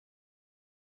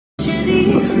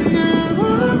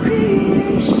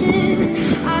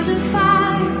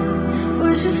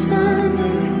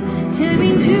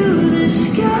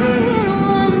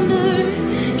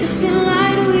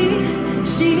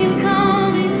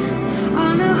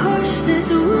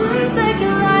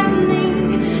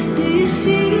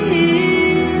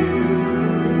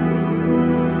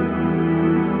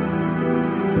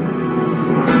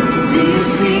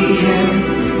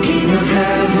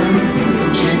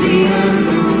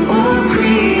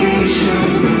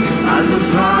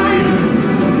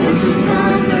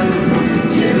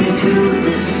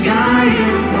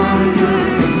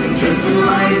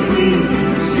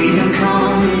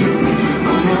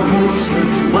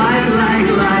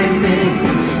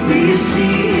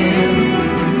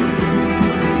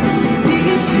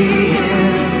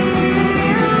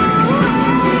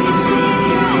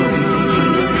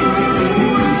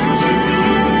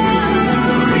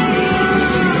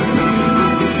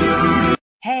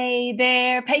Hey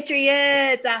there,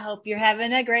 Patriots. I hope you're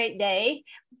having a great day.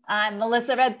 I'm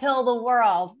Melissa Red Pill the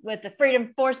World with the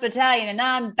Freedom Force Battalion, and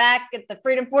I'm back at the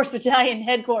Freedom Force Battalion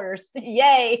headquarters.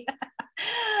 Yay.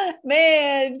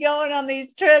 Man, going on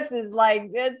these trips is like,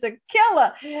 it's a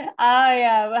killer.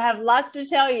 I have lots to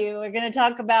tell you. We're going to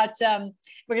talk about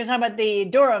the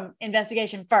Durham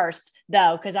investigation first,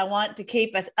 though, because I want to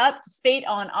keep us up to speed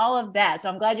on all of that. So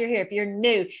I'm glad you're here. If you're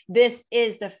new, this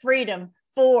is the Freedom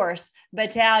Force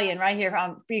Battalion right here.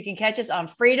 You can catch us on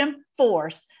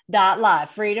freedomforce.live,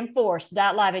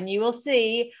 freedomforce.live, and you will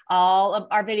see all of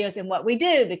our videos and what we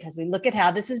do, because we look at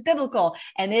how this is biblical,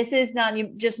 and this is not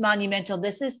just monumental.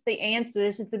 This is the answer.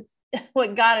 This is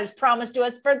what God has promised to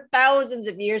us for thousands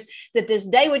of years, that this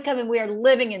day would come, and we are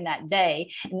living in that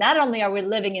day. Not only are we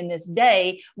living in this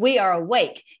day, we are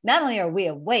awake. Not only are we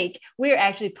awake, we are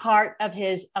actually part of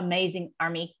his amazing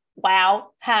army.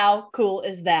 Wow, how cool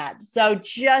is that? So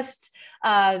just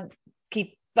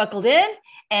keep buckled in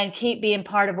and keep being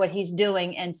part of what he's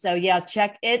doing. And so, yeah,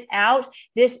 check it out.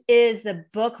 This is the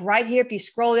book right here. If you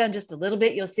scroll down just a little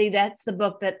bit, you'll see that's the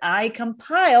book that I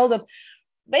compiled of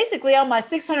basically all my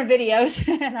 600 videos,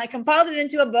 and I compiled it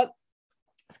into a book.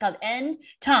 It's called End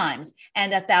Times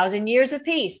and 1,000 Years of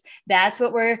Peace. That's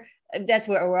what we're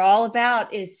all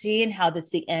about, is seeing how that's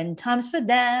the end times for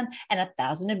them and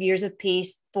 1,000 years of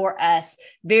peace for us.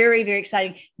 Very, very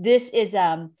exciting. This is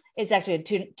it's actually a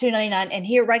 $2.99. And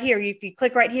right here, if you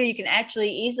click right here, you can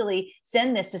actually easily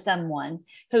send this to someone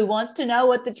who wants to know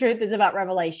what the truth is about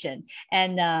Revelation.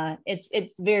 And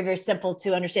it's very, very simple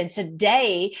to understand.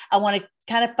 Today, I want to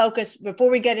kind of focus,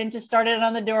 before we get into started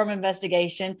on the Durham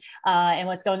investigation and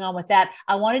what's going on with that.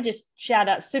 I want to just shout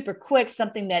out super quick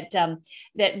something that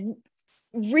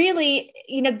really,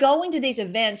 going to these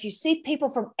events, you see people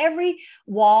from every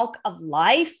walk of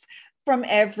life, from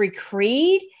every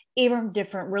creed, even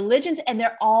different religions, and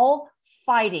they're all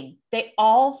fighting. They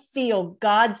all feel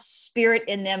God's spirit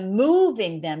in them,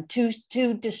 moving them to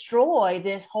destroy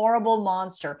this horrible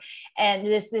monster and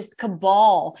this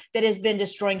cabal that has been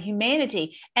destroying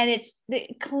humanity. And it's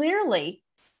clearly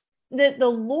the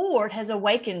Lord has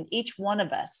awakened each one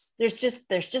of us. There's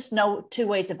just no two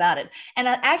ways about it. And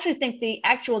I actually think the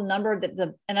actual number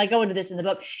and I go into this in the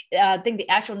book, I think the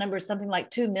actual number is something like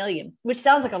 2 million, which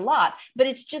sounds like a lot, but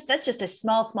that's just a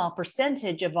small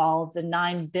percentage of all of the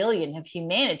 9 billion of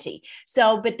humanity.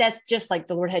 So, but that's just like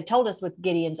the Lord had told us with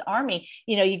Gideon's army.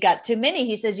 You got too many.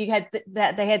 He says they had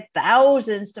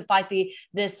thousands to fight the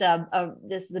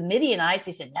Midianites.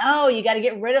 He said, no, you got to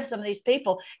get rid of some of these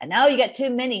people. And now you got too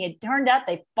many. It turned out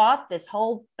they fought this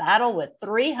whole battle with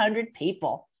 300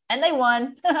 people, and they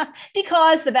won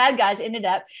because the bad guys ended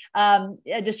up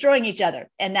destroying each other.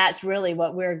 And that's really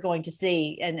what we're going to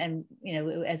see. And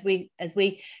as we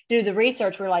do the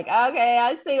research, we're like, okay,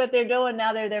 I see what they're doing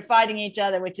now. They're fighting each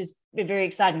other, which is very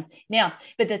exciting. Now,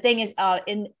 but the thing is,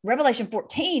 in Revelation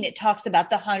 14, it talks about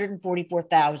the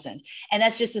 144,000, and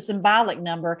that's just a symbolic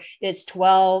number. It's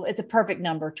 12. It's a perfect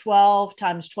number. 12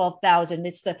 times 12,000.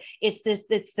 It's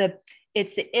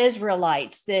the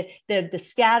Israelites, the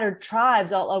scattered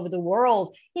tribes all over the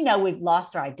world. We've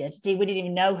lost our identity. We didn't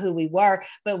even know who we were,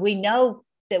 but we know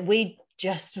that we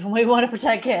want to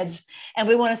protect kids and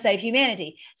we want to save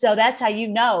humanity. So that's how you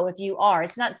know if you are.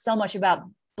 It's not so much about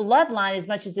bloodline as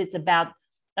much as it's about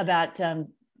do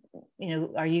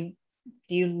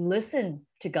you listen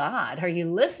to God? Are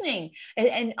you listening?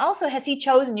 And also, has he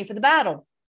chosen you for the battle?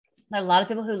 There are a lot of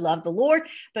people who love the Lord,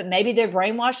 but maybe they're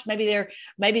brainwashed. Maybe they're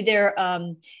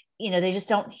they just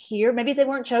don't hear. Maybe they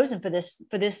weren't chosen for this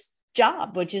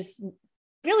job, which is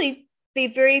really, be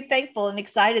very thankful and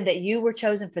excited that you were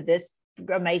chosen for this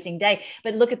amazing day.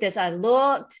 But look at this. I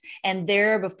looked, and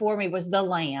there before me was the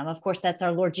Lamb. Of course, that's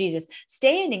our Lord Jesus,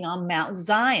 standing on Mount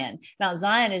Zion. Mount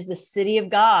Zion is the city of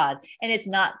God, and it's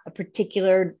not a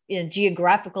particular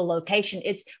geographical location.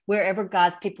 It's wherever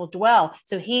God's people dwell.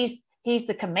 So he's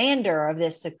the commander of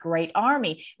this great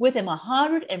army, with him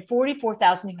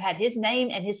 144,000 who had his name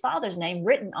and his father's name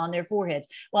written on their foreheads.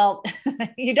 Well,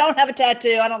 you don't have a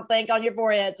tattoo, I don't think, on your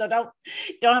forehead, so don't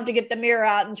have to get the mirror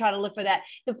out and try to look for that.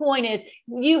 The point is,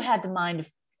 you had the mind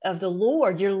of the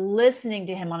Lord. You're listening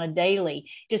to him on a daily,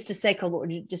 just to say,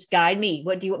 Lord, just guide me.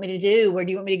 What do you want me to do? Where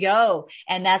do you want me to go?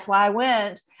 And that's why I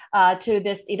went to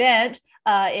this event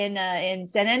in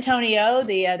San Antonio,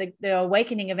 the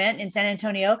Awakening event in San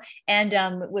Antonio, and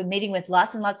with meeting with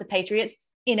lots and lots of patriots,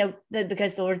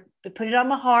 because the Lord put it on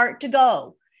my heart to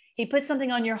go. He puts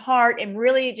something on your heart, and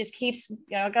really it just keeps,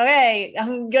 hey,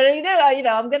 I'm going to do,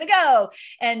 I'm going to go.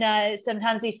 And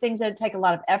sometimes these things don't take a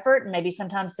lot of effort, and maybe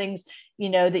sometimes things,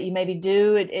 that you maybe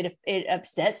do, it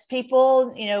upsets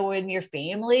people, in your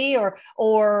family or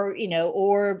I'm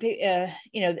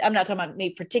not talking about me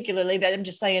particularly, but I'm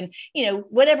just saying,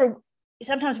 whatever.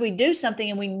 Sometimes we do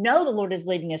something and we know the Lord is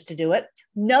leading us to do it,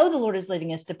 know the Lord is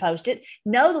leading us to post it,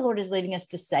 know the Lord is leading us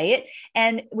to say it.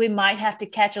 And we might have to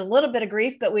catch a little bit of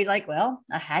grief, but we I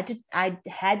had to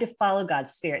follow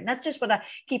God's Spirit. And that's just what I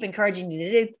keep encouraging you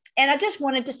to do. And I just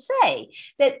wanted to say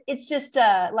that it's just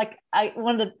I'm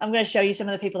going to show you some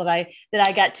of the people that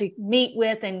I got to meet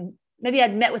with, and maybe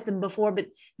I'd met with them before, but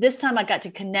this time I got to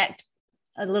connect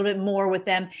a little bit more with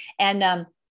them. And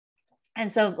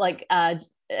so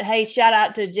hey, shout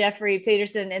out to Jeffrey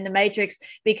Peterson in the Matrix,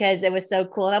 because it was so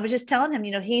cool. And I was just telling him,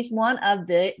 he's one of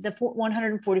the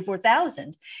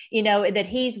 144,000, that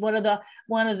he's one of the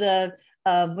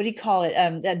what do you call it?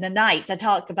 The knights. I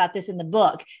talk about this in the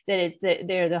book, that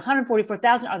they're the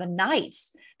 144,000 are the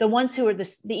knights, the ones who are the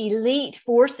elite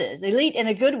forces, elite in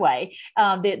a good way,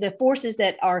 the forces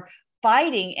that are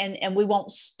fighting, and we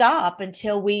won't stop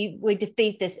until we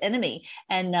defeat this enemy.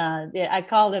 And I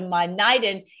call them my knight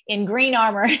in green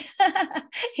armor.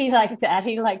 He liked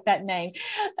that name,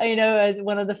 as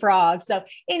one of the frogs. So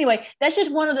anyway, that's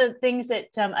just one of the things that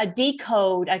a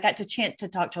decode. I got to chance to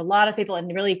talk to a lot of people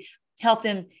and really help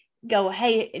them go,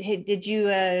 hey, had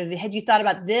you thought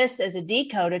about this as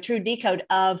a true decode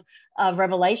of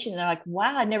Revelation? And they're like,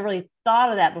 wow, I never really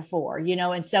thought of that before,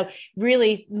 and so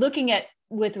really looking at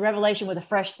with Revelation with a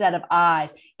fresh set of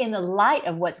eyes in the light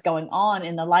of what's going on,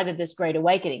 in the light of this great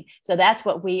awakening. So that's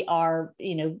what we are,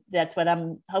 that's what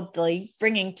I'm hopefully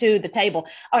bringing to the table.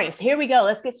 All right, so here we go.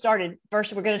 Let's get started.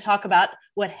 First, we're going to talk about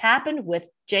what happened with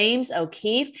James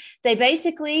O'Keefe. They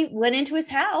basically went into his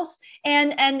house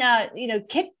and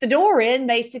kicked the door in,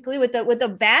 basically with a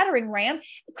battering ram.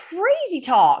 Crazy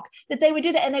talk that they would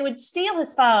do that, and they would steal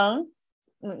his phone.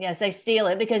 Yes, they steal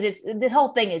it, because the whole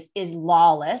thing is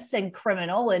lawless and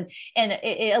criminal and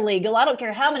illegal. I don't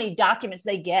care how many documents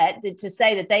they get to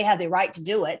say that they have the right to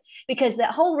do it, because the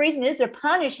whole reason is they're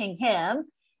punishing him,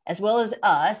 as well as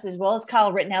us, as well as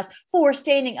Kyle Rittenhouse, for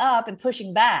standing up and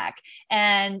pushing back.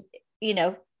 And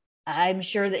I'm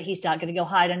sure that he's not going to go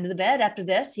hide under the bed after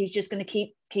this. He's just going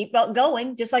to keep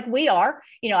going, just like we are.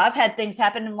 I've had things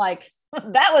happen, and like,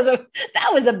 that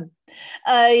was a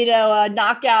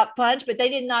knockout punch, but they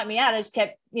didn't knock me out. I just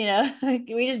kept,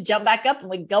 we just jump back up and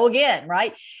we go again.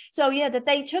 Right. So yeah, that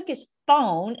they took his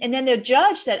phone, and then the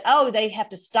judge said, oh, they have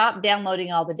to stop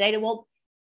downloading all the data. Well,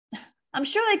 I'm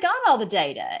sure they got all the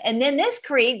data. And then this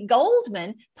creep,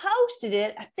 Goldman, posted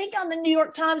it, I think, on the New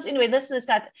York Times. Anyway, listen to this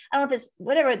guy. I don't know if it's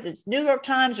whatever, it's New York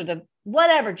Times or the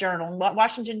whatever journal,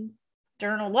 Washington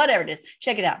Journal, whatever it is.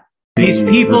 Check it out. These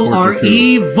people are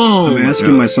evil. I'm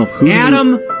asking myself, who?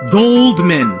 Adam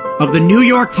Goldman of the New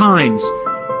York Times.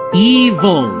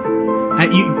 Evil.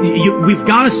 We've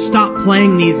got to stop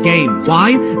playing these games.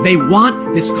 Why? They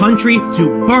want this country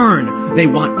to burn. They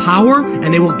want power,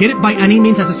 and they will get it by any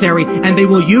means necessary, and they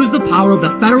will use the power of the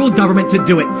federal government to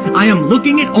do it. I am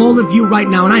looking at all of you right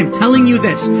now, and I am telling you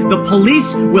this. The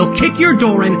police will kick your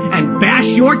door in and bash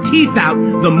your teeth out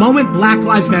the moment Black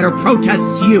Lives Matter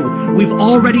protests you. We've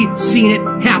already seen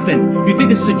it happen. You think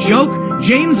this is a joke?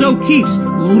 James O'Keefe's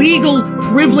legal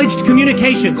privileged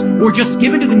communications were just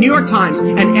given to the New York Times,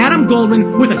 and Adam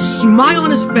Goldman, with a smile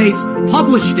on his face,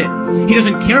 published it. He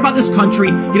doesn't care about this country.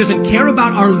 He doesn't care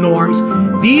about our norms.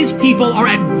 These people are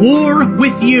at war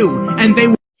with you, and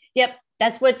they... Yep,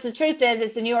 that's what the truth is.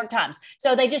 It's the New York Times.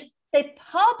 So they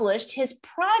published his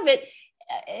private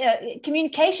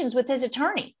communications with his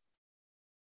attorney.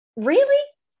 Really?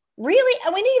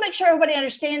 And we need to make sure everybody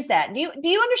understands that. Do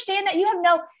you understand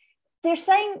that they're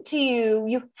saying to you,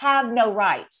 you have no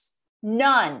rights,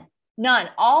 none. None.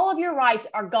 All of your rights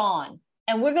are gone.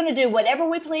 And we're going to do whatever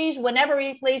we please, whenever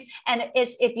we please. And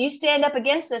if you stand up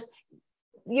against us,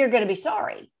 you're going to be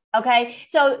sorry. Okay.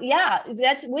 So yeah,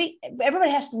 everybody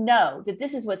has to know that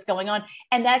this is what's going on.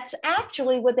 And that's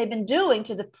actually what they've been doing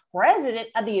to the president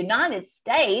of the United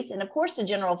States. And of course, to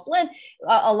General Flynn,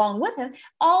 along with him,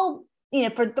 all,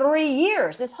 for 3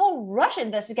 years. This whole Russia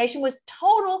investigation was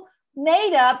total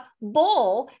made up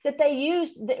bull that they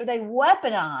used. They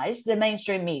weaponized the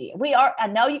mainstream media. I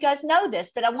know you guys know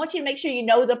this, but I want you to make sure you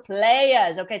know the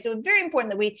players. Okay. So it's very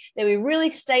important that we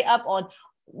really stay up on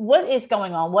what is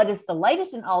going on, what is the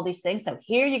latest in all these things. So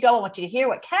here you go. I want you to hear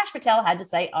what Kash Patel had to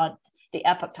say on the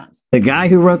Epoch Times. The guy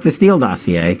who wrote the Steele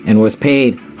dossier and was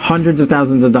paid hundreds of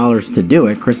thousands of dollars to do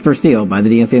it, Christopher Steele, by the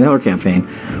DNC and the Hillary campaign,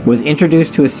 was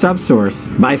introduced to a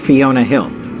subsource by Fiona Hill,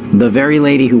 the very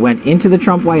lady who went into the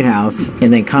Trump White House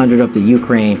and then conjured up the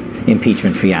Ukraine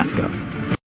impeachment fiasco.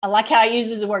 I like how he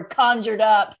uses the word conjured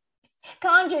up.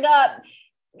 Conjured up,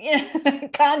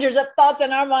 conjures up thoughts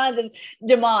in our minds and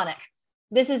demonic.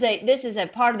 This is a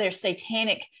part of their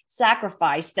satanic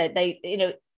sacrifice that they,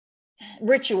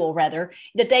 ritual rather,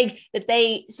 that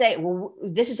they say, well,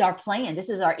 this is our plan. This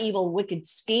is our evil, wicked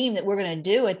scheme that we're going to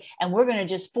do. And we're going to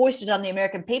just foist it on the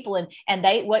American people. And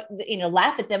they,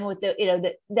 laugh at them with that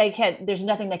there's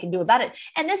nothing they can do about it.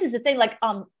 And this is the thing, like,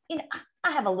 I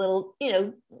have a little,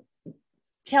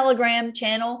 Telegram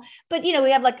channel, but,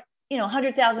 we have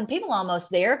 100,000 people almost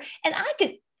there. And I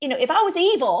could, if I was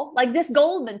evil, like this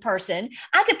Goldman person,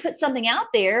 I could put something out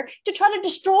there to try to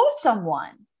destroy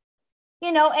someone,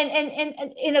 and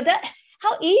that,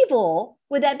 how evil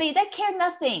would that be? They care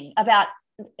nothing about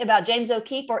James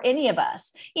O'Keefe or any of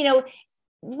us.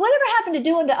 Whatever happened to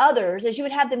do unto others as you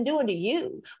would have them do unto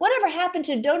you. Whatever happened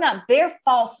to do not bear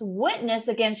false witness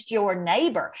against your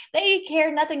neighbor. They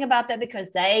care nothing about that because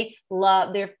they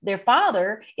love their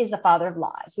father is the father of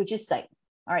lies, which is Satan.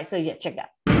 All right. So yeah, check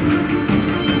that.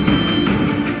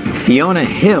 Fiona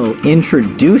Hill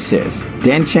introduces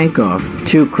Danchenko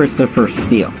to Christopher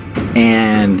Steele,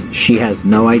 and she has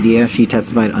no idea. She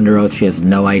testified under oath. She has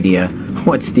no idea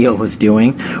what Steele was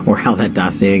doing or how that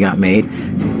dossier got made.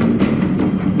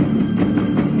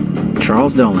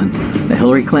 Charles Dolan, the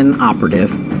Hillary Clinton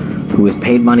operative, who was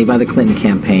paid money by the Clinton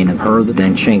campaign and her the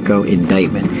Danchenko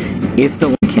indictment, is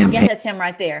the campaign. Yes, that's him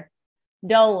right there,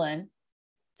 Dolan.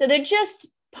 So they're just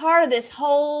part of this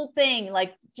whole thing,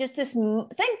 like just this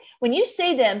thing. When you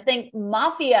see them, think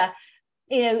mafia,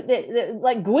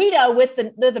 like Guido with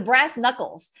the brass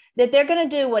knuckles, that they're going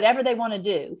to do whatever they want to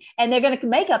do. And they're going to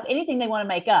make up anything they want to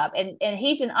make up. And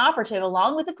he's an operative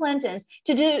along with the Clintons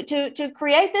to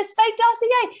create this fake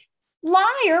dossier.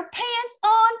 Liar, pants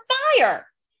on fire.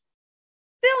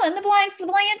 Fill in the blanks,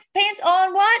 pants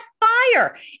on what?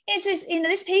 Fire. It's just,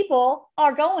 these people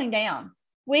are going down.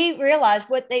 We realize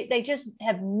what they just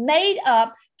have made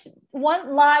up,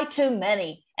 one lie too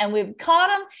many, and we've caught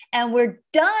them, and we're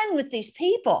done with these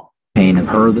people. And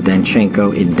her the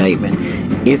Danchenko indictment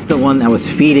is the one that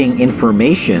was feeding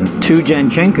information to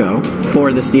Danchenko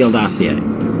for the Steele dossier.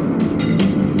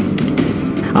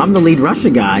 I'm the lead Russia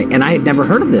guy, and I had never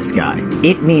heard of this guy.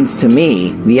 It means to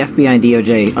me the FBI and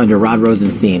DOJ under Rod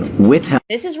Rosenstein withheld.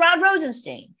 This is Rod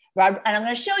Rosenstein. And I'm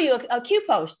going to show you a Q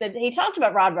post that he talked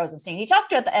about Rod Rosenstein. He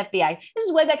talked about the FBI. This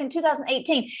is way back in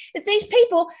 2018. That these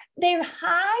people, they're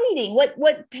hiding. What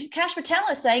Kash Patel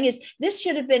is saying is this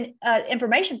should have been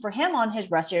information for him on his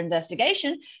Russia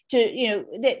investigation.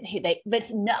 But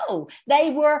no,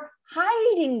 they were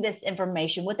hiding this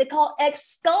information, what they call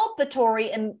exculpatory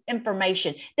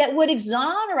information that would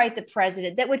exonerate the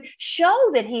president, that would show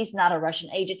that he's not a Russian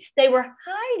agent. They were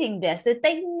hiding this, that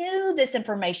they knew this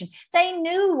information. They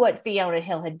knew what Fiona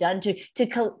Hill had done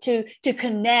to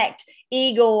connect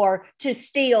Igor to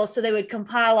Steele, so they would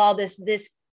compile all this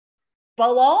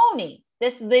baloney,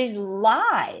 these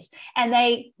lies. And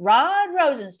Rod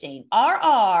Rosenstein,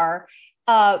 RR,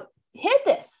 hid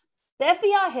this. The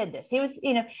FBI hid this. He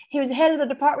was head of the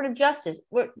Department of Justice,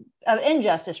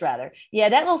 Injustice rather. Yeah,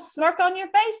 that little smirk on your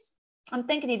face. I'm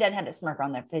thinking he doesn't have that smirk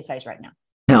on his face right now.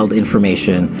 Held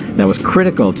information that was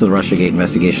critical to the Russiagate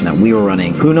investigation that we were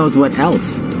running. Who knows what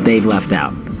else they've left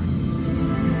out?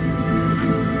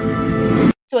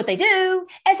 So what they do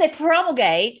is they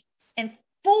promulgate and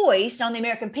foist on the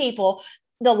American people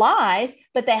the lies,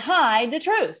 but they hide the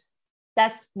truth.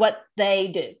 That's what they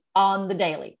do on the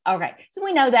daily. Okay, so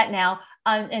we know that now,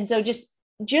 and so just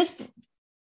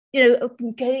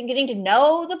getting to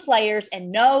know the players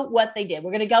and know what they did.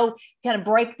 We're going to go kind of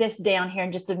break this down here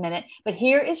in just a minute, but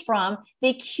here is from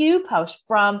the Q post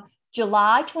from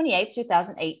July 28th,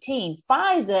 2018.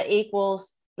 FISA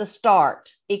equals start.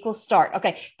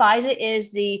 Okay, FISA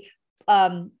is the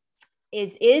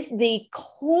is the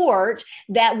court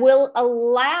that will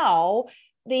allow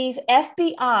the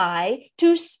FBI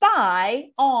to spy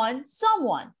on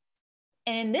someone.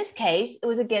 And in this case, it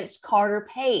was against Carter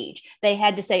Page. They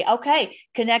had to say, okay,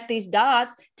 connect these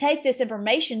dots, take this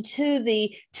information to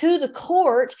the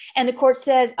court. And the court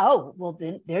says, oh, well,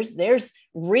 then there's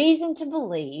reason to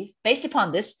believe, based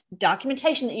upon this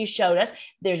documentation that you showed us,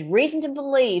 there's reason to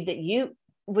believe that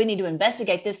we need to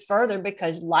investigate this further,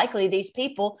 because likely these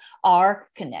people are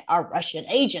Russian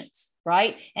agents,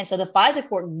 right? And so the FISA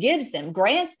court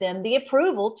grants them the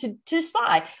approval to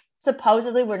spy.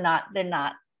 Supposedly they're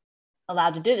not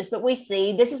allowed to do this, but we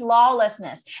see this is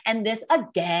lawlessness. And this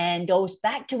again goes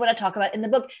back to what I talk about in the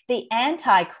book. The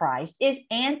Antichrist is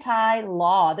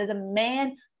anti-law. They're the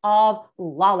man of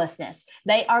lawlessness.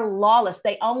 They are lawless.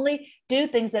 They only do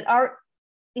things that are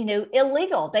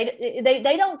illegal.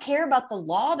 They don't care about the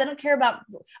law. They don't care about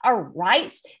our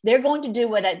rights. They're going to do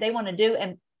what they want to do.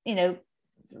 And,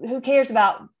 who cares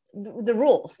about the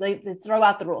rules? They throw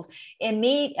out the rules.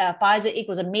 FISA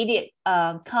equals immediate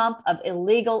comp of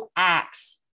illegal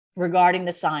acts regarding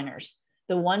the signers,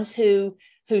 the ones who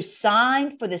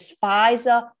signed for this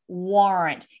FISA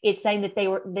warrant. It's saying that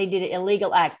they did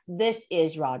illegal acts. This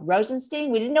is Rod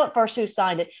Rosenstein. We didn't know at first who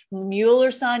signed it.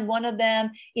 Mueller signed one of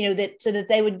them, so that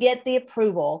they would get the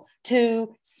approval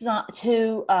to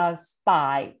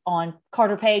spy on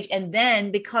Carter Page. And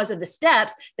then because of the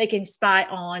steps, they can spy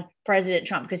on President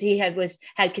Trump, because he had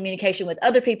communication with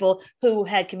other people who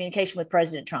had communication with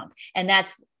President Trump. And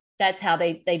that's how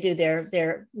they do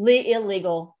their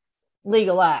illegal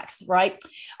legal acts, right?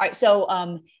 All right. So,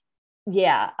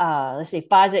 let's see.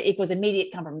 FISA equals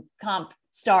immediate comp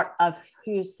start of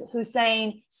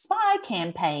Hussein spy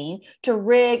campaign to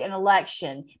rig an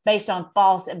election based on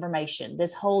false information.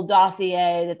 This whole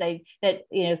dossier that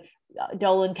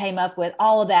Dolan came up with,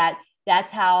 all of that.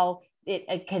 That's how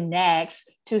it connects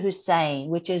to Hussein,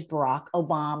 which is Barack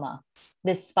Obama.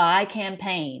 This spy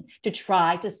campaign to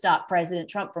try to stop President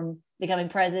Trump from becoming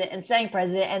president and staying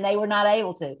president, and they were not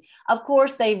able to. Of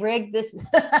course, they rigged this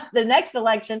the next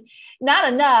election.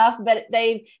 Not enough, but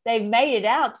they've made it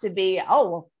out to be,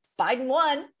 Biden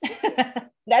won.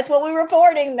 That's what we're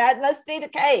reporting. That must be the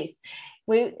case.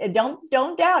 We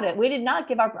don't doubt it. We did not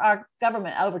give our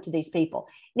government over to these people.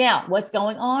 Now, what's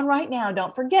going on right now?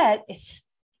 Don't forget, it's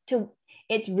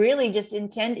really just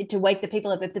intended to wake the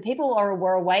people up. If the people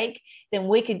were awake, then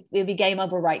it'd be game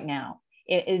over right now.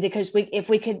 Because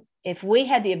if we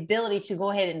had the ability to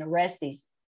go ahead and arrest these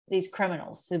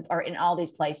criminals who are in all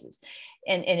these places,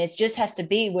 and it just has to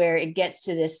be where it gets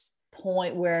to this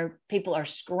point where people are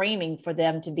screaming for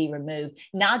them to be removed,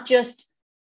 not just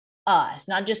us,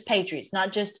 not just patriots,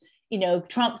 not just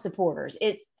Trump supporters.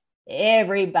 It's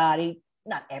everybody,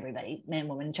 not everybody, man,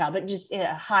 woman, and child, but just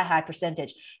a high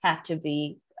percentage have to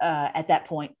be at that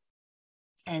point,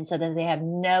 and so then they have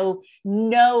no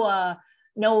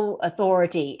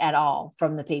authority at all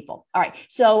from the people. All right.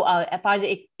 So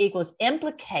FISA equals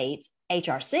implicates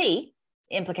HRC,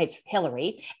 implicates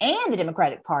Hillary and the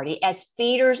Democratic Party as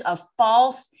feeders of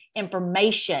false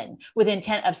information with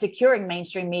intent of securing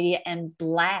mainstream media and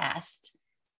blast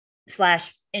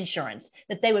 / insurance,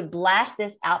 that they would blast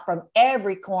this out from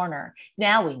every corner.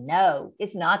 Now we know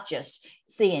it's not just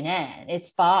CNN, it's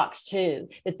Fox too,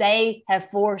 that they have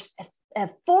forced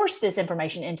this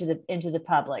information into the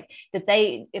public, that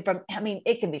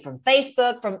it can be from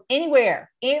Facebook, from anywhere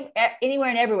and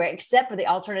everywhere, except for the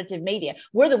alternative media.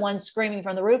 We're the ones screaming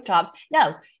from the rooftops.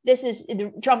 No,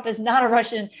 Trump is not a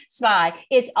Russian spy.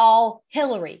 It's all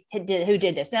Hillary who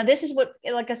did this. Now, this is what,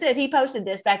 like I said, he posted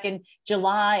this back in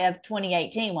July of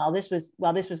 2018 while this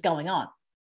was going on.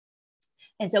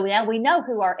 And so now we know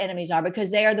who our enemies are,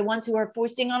 because they are the ones who are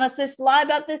foisting on us this lie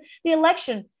about the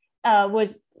election.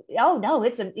 It's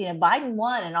Biden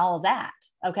won and all of that.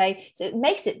 Okay. So it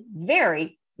makes it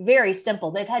very, very simple.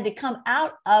 They've had to come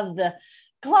out of the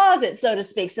closet, so to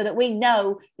speak, so that we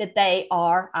know that they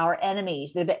are our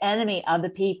enemies. They're the enemy of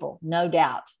the people, no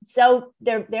doubt. So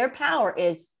their power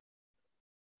it's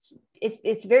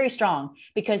very strong,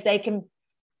 because they can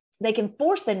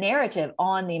force the narrative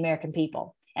on the American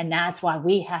people. And that's why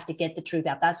we have to get the truth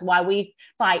out. That's why we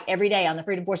fight every day on the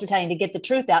Freedom Force Battalion to get the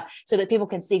truth out so that people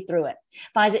can see through it.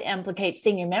 FISA implicates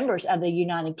senior members of the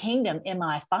United Kingdom,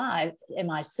 MI5,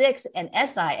 MI6, and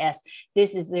SIS.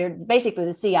 They're basically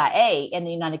the CIA in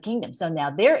the United Kingdom. So now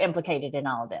they're implicated in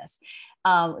all of this.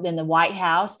 Then the White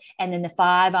House, and then the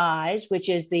Five Eyes, which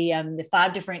is the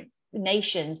 5 different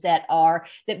nations that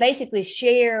basically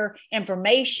share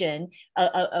information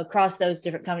across those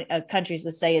different countries.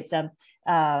 Let's say it's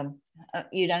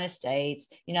United States,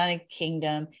 United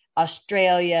Kingdom,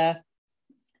 Australia,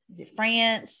 is it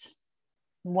France?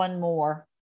 One more.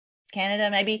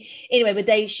 Canada, maybe. Anyway, but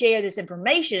they share this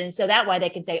information. And so that way they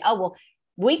can say, oh, well,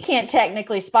 we can't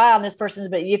technically spy on this person,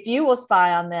 but if you will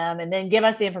spy on them and then give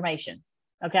us the information.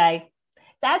 Okay.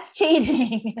 That's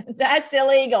cheating. That's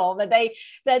illegal. But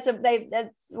that's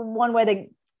one way to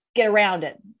get around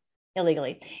it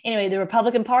illegally. Anyway, the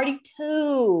Republican Party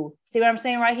too. See what I'm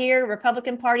saying right here?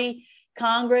 Republican Party,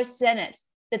 Congress, Senate,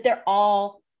 that they're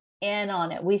all in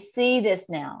on it. We see this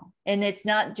now. And it's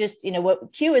not just,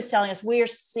 what Q is telling us, we are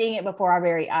seeing it before our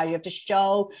very eyes. You have to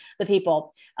show the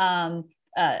people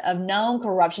of known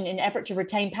corruption in an effort to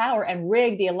retain power and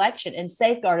rig the election and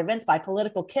safeguard events by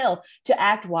political kill to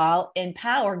act while in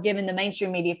power, given the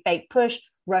mainstream media fake push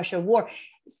Russia war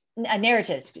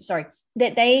narratives. Sorry,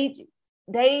 that they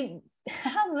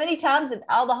how many times that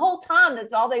the whole time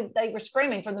that's all they were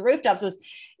screaming from the rooftops was,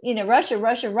 Russia,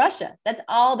 Russia, Russia. That's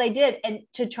all they did. And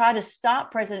to try to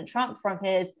stop President Trump from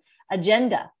his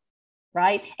agenda.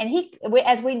 Right. And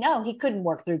as we know, he couldn't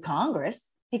work through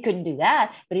Congress. He couldn't do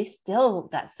that, but he still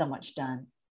got so much done.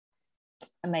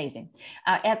 Amazing.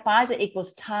 At FISA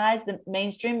equals ties the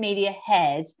mainstream media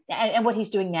heads. And what he's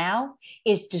doing now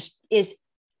is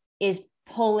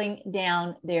pulling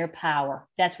down their power.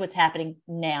 That's what's happening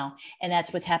now. And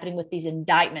that's what's happening with these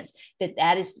indictments,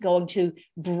 that is going to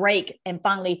break and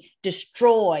finally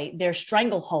destroy their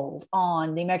stranglehold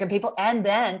on the American people and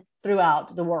then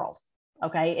throughout the world.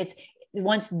 Okay.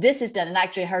 Once this is done, and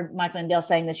actually I heard Michael Lindell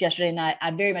saying this yesterday, and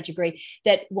I very much agree,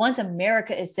 that once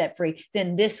America is set free,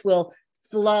 then this will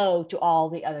flow to all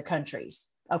the other countries.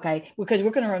 Okay. Because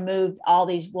we're going to remove all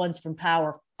these ones from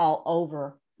power all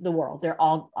over the world. They're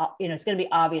all, it's going to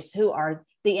be obvious who are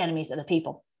the enemies of the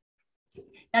people,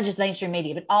 not just mainstream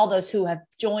media, but all those who have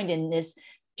joined in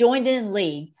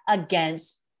league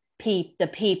against the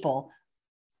people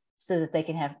so that they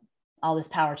can have all this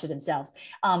power to themselves.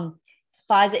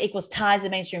 FISA equals ties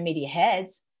the mainstream media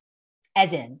heads,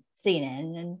 as in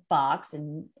CNN and Fox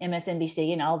and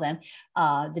MSNBC and all of them,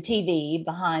 the TV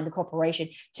behind the corporation,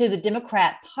 to the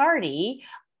Democrat Party,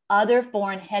 other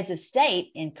foreign heads of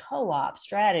state in co-op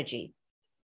strategy.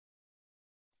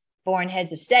 Foreign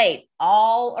heads of state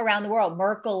all around the world,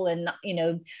 Merkel and,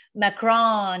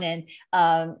 Macron and,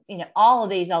 all of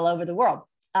these all over the world.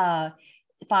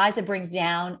 FISA brings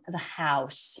down the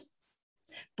House.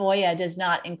 FOIA does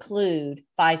not include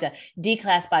FISA.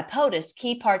 Declassed by POTUS,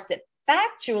 key parts that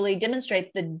factually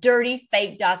demonstrate the dirty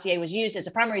fake dossier was used as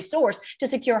a primary source to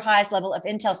secure highest level of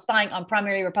intel spying on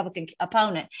primary Republican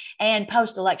opponent and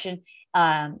post-election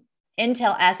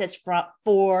intel assets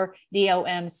for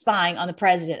DOM spying on the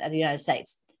president of the United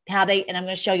States. And I'm going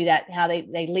to show you how they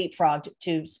leapfrogged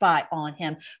to spy on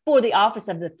him for the office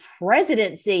of the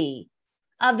presidency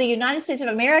of the United States of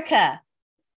America.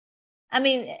 I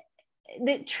mean,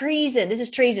 treason. This is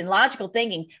treason, logical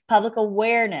thinking, public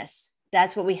awareness.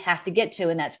 That's what we have to get to.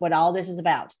 And that's what all this is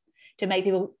about, to make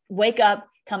people wake up,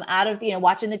 come out of,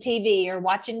 watching the TV or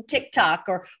watching TikTok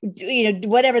or,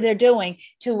 whatever they're doing,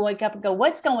 to wake up and go,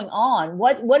 what's going on?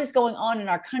 What is going on in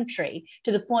our country,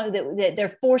 to the point that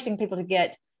they're forcing people to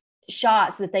get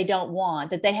shots that they don't want,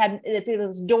 that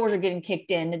people's doors are getting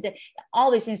kicked in, all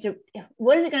these things.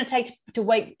 What is it going to take to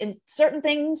wake? And certain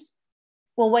things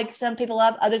will wake some people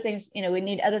up. Other things, we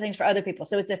need other things for other people.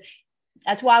 So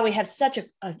that's why we have such a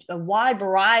wide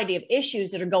variety of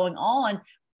issues that are going on.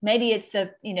 Maybe it's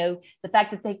the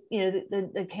fact that they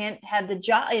can't have the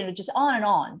job, just on and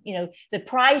on, the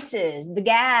prices, the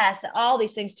gas, all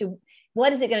these things. To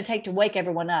what is it going to take to wake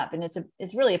everyone up? And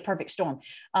it's really a perfect storm.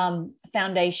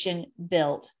 Foundation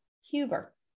built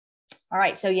Huber. All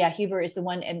right. So yeah, Huber is the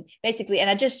one. And basically, and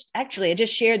I just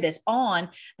shared this on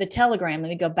the Telegram. Let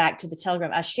me go back to the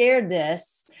Telegram. I shared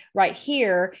this right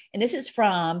here. And this is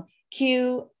from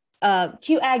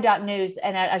QAG.news.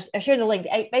 And I shared the link.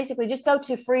 Basically, just go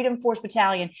to Freedom Force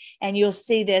Battalion and you'll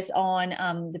see this on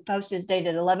the post is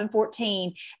dated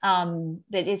 11/14.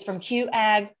 That is from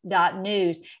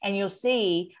QAG.news. And you'll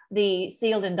see the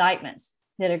sealed indictments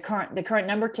that are the current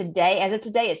number today. As of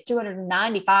today, it's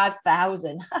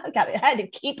 295,000. I had to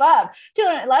keep up.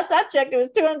 Last I checked, it was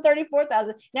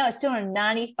 234,000. Now it's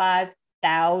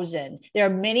 295,000. There are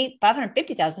many,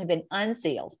 550,000 have been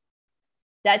unsealed.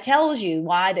 That tells you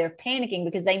why they're panicking,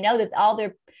 because they know that all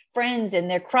their friends and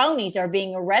their cronies are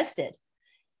being arrested.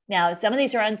 Now, some of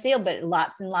these are unsealed, but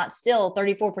lots and lots still,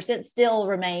 34% still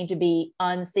remain to be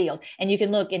unsealed. And you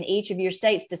can look in each of your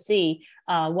states to see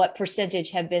what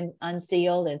percentage have been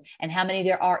unsealed and how many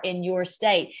there are in your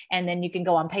state. And then you can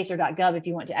go on pacer.gov if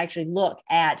you want to actually look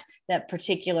at that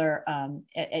particular,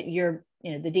 at your,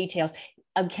 the details.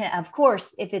 Of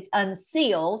course, if it's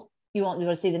unsealed, you won't be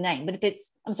able to see the name. But if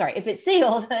it's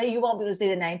sealed, you won't be able to see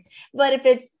the name. But if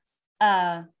it's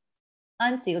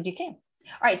unsealed, you can.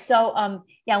 All right. So I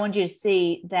want you to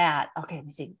see that. Okay, let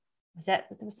me see. There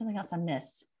was something else I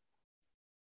missed?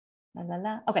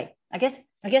 Okay, I guess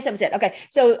that was it. Okay,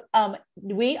 so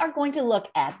we are going to look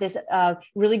at this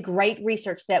really great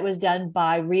research that was done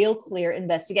by Real Clear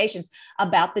Investigations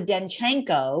about the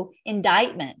Danchenko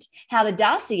indictment, how the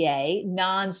dossier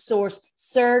non-source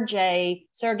Sergey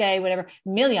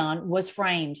Milyan was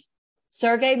framed.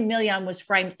 Sergey Milyan was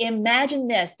framed. Imagine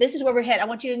this. This is where we're headed. I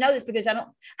want you to know this because I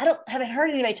haven't heard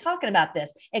anybody talking about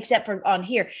this except for on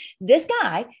here. This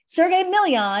guy, Sergey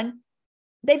Milyan,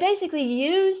 they basically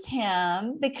used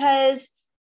him because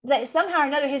somehow or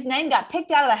another his name got picked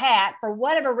out of the hat for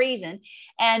whatever reason,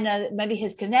 and maybe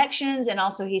his connections, and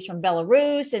also he's from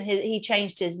Belarus, and he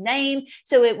changed his name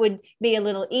so it would be a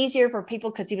little easier for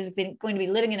people because he was going to be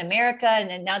living in America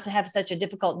and not to have such a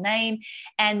difficult name.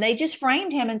 And they just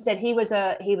framed him and said he was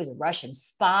a Russian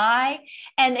spy,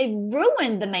 and they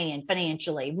ruined the man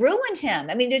financially, ruined him.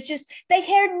 I mean, it's just they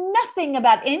cared nothing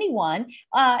about anyone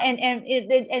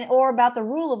or about the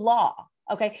rule of law.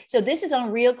 Okay, so this is on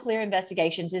Real Clear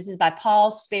Investigations. This is by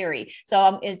Paul Sperry.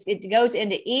 So it goes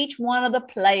into each one of the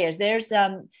players. There's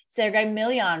Sergey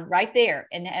Milyan right there,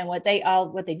 and what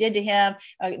they did to him.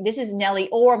 This is Nellie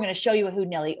Orr. I'm going to show you who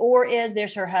Nellie Orr is.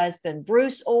 There's her husband,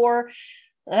 Bruce Orr.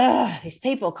 These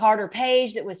people, Carter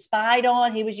Page, that was spied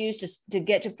on. He was used to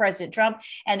get to President Trump.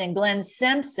 And then Glenn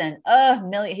Simpson.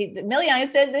 Milyan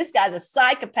said this guy's a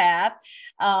psychopath.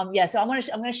 So I'm going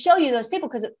to show you those people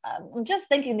because I'm just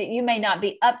thinking that you may not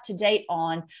be up to date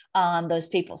on those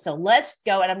people. So let's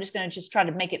go, and I'm just going to try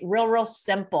to make it real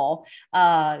simple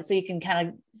so you can kind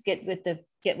of get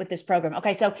with this program.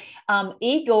 Okay, so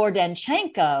Igor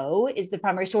Danchenko is the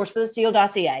primary source for the sealed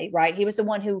dossier, right? He was the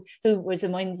one who was the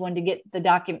main one to get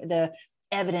the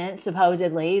evidence,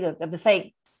 supposedly, of the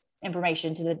fake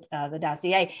information to the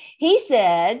dossier. He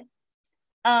said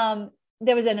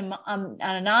there was an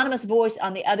anonymous voice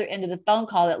on the other end of the phone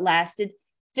call that lasted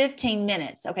 15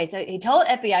 minutes. Okay, so he told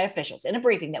FBI officials in a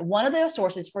briefing that one of their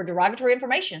sources for derogatory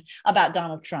information about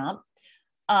Donald Trump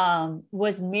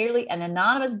was merely an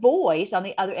anonymous voice on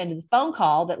the other end of the phone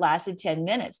call that lasted 10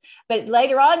 minutes. But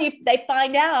later on, they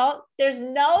find out there's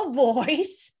no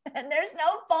voice and there's no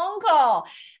phone call.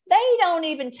 They don't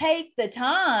even take the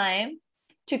time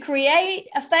to create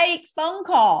a fake phone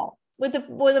call with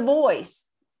a voice.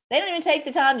 They don't even take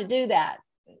the time to do that.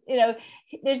 You know,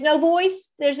 there's no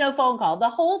voice, there's no phone call. The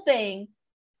whole thing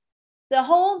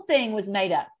was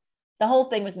made up. The whole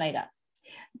thing was made up.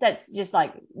 That's just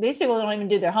like, these people don't even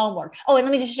do their homework. Oh, and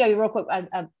let me just show you real quick.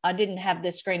 I didn't have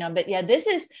this screen on, but yeah, this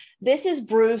is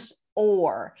Bruce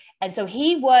Orr. And so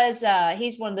he's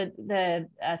one of the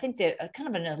I think the kind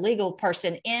of an illegal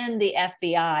person in the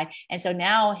FBI. And so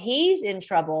now he's in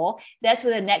trouble. That's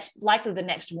likely the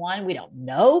next one. We don't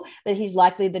know, but he's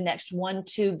likely the next one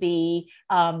to be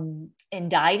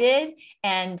indicted.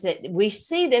 And that we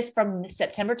see this from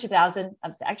September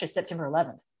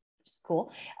 11th. It's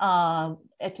cool.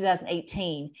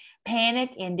 2018,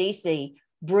 panic in DC.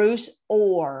 Bruce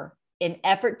Orr, in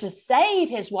effort to save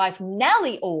his wife,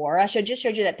 Nellie Orr, I just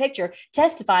showed you that picture,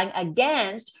 testifying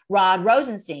against Rod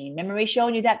Rosenstein. Remember me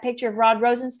showing you that picture of Rod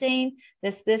Rosenstein,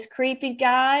 this creepy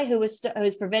guy who's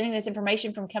preventing this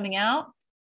information from coming out?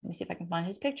 Let me see if I can find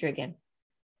his picture again.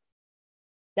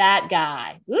 That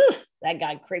guy. That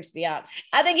guy creeps me out.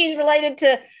 I think he's related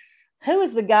to, who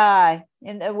was the guy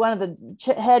in one of the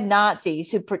head Nazis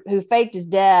who faked his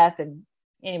death? And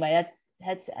anyway,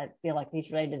 that's I feel like he's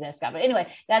related to this guy. But anyway,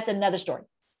 that's another story.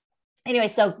 Anyway,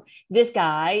 so this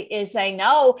guy is saying,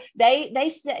 no, they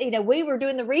say, we were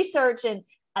doing the research, and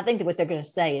I think that what they're going to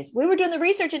say is we were doing the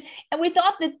research and we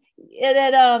thought that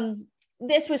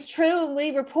this was true, and we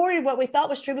reported what we thought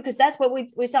was true because that's what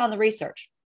we saw in the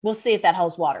research. We'll see if that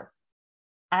holds water.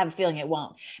 I have a feeling it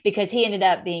won't, because he ended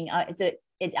up being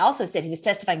it also said he was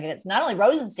testifying against not only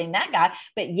Rosenstein, that guy,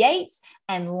 but Yates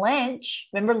and Lynch.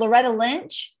 Remember Loretta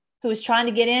Lynch, who was trying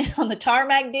to get in on the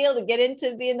tarmac deal to get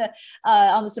into being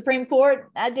on the Supreme Court?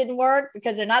 That didn't work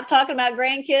because they're not talking about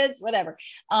grandkids, whatever.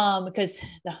 Because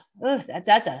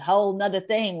that's a whole nother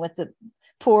thing with the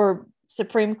poor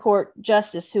Supreme Court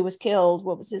justice who was killed.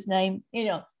 What was his name?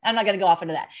 I'm not going to go off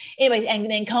into that. Anyway, and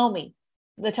then Comey,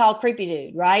 the tall, creepy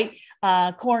dude, right?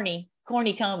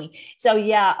 Corny Comey. So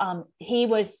yeah, he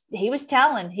was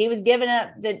giving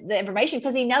up the information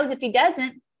because he knows if he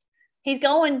doesn't, he's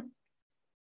going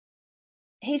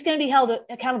to be held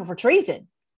accountable for treason.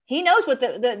 He knows what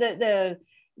because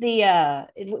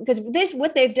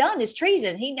what they've done is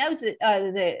treason. He knows that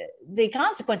the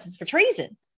consequences for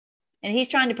treason. and he's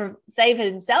trying to save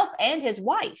himself and his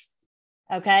wife.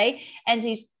 Okay. And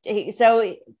so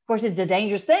of course it's a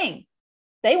dangerous thing.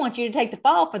 They want you to take the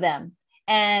fall for them.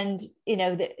 And,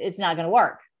 it's not going to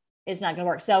work. It's not going to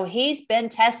work. So he's been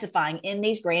testifying in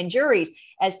these grand juries.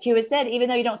 As Q has said, even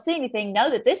though you don't see anything, know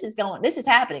that this is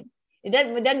happening. It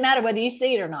doesn't matter whether you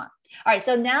see it or not. All right.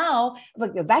 So now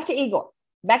go back to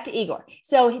Igor.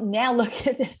 So now look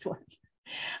at this one.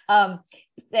 The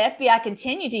FBI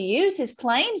continued to use his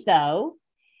claims, though,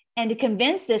 and to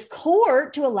convince this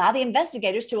court to allow the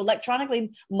investigators to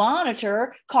electronically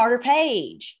monitor Carter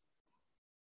Page.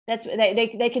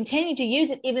 They continued to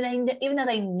use it even though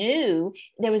they knew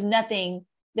there was nothing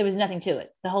to it.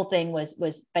 The whole thing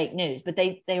was fake news. But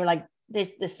they were like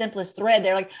the simplest thread.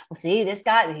 They're like, well, see, this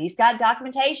guy, he's got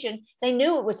documentation. They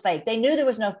knew it was fake. They knew there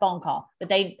was no phone call, but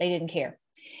they didn't care.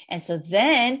 And so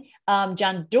then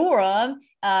John Durham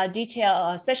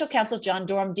special counsel John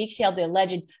Durham detailed the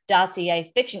alleged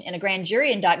dossier fiction in a grand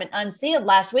jury indictment unsealed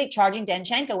last week, charging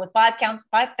Danchenko with 5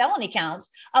 felony counts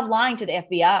of lying to the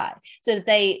FBI, so that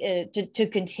they to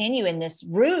continue in this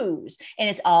ruse. And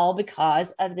it's all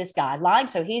because of this guy lying.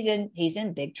 So he's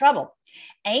in big trouble.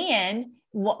 And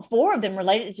 4 of them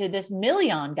related to this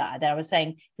Milian guy that I was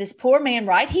saying, this poor man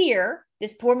right here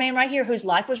whose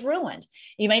life was ruined.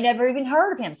 You may never even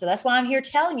heard of him. So that's why I'm here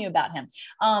telling you about him.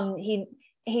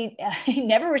 He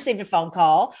never received a phone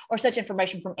call or such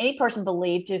information from any person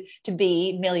believed to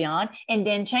be Milian. And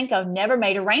Danchenko never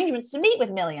made arrangements to meet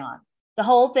with Milian, the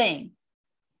whole thing.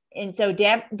 And so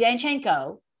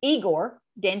Igor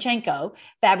Danchenko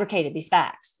fabricated these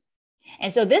facts.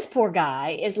 And so this poor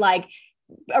guy is like,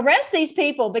 arrest these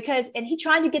people and he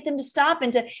tried to get them to stop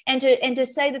and to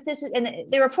say that this is, and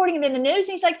they're reporting it in the news.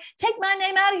 And he's like, take my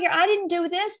name out of here. I didn't do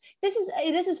this. This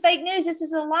is fake news. This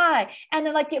is a lie. And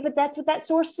they're like, yeah, but that's what that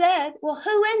source said. Well,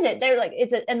 who is it? They're like,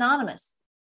 it's anonymous.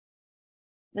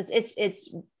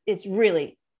 It's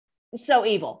really so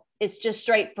evil. It's just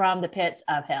straight from the pits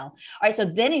of hell. All right. So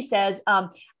then he says,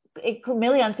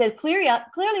 Milian says, clearly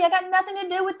I got nothing to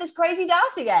do with this crazy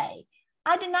dossier.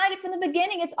 I denied it from the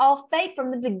beginning. It's all fake from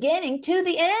the beginning to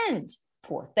the end.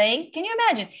 Poor thing. Can you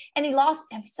imagine? And he lost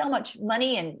so much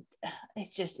money, and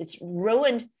it's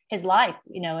ruined his life,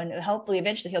 and hopefully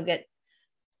eventually he'll get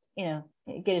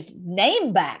his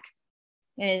name back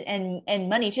and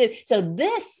money too. So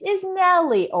this is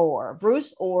Nellie Ohr,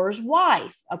 Bruce Ohr's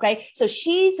wife. Okay. So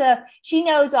she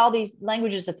knows all these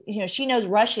languages, she knows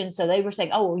Russian. So they were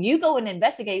saying, oh, well, you go and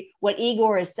investigate what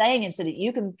Igor is saying. And so that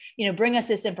you can, bring us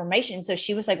this information. So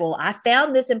she was like, well, I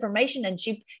found this information, and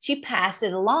she passed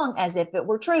it along as if it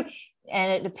were true.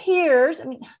 And it appears,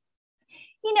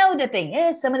 the thing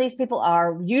is, some of these people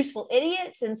are useful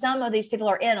idiots and some of these people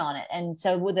are in on it. And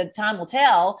so the time will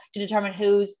tell to determine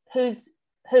who's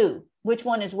who, which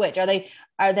one is which. Are they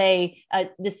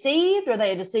deceived, or are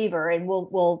they a deceiver? And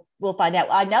we'll find out.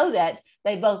 I know that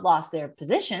they both lost their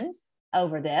positions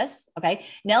over this. Okay.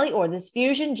 Nellie Ohr, this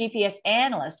Fusion GPS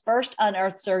analyst, first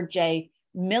unearthed Sergei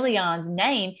Milian's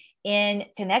name in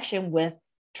connection with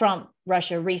Trump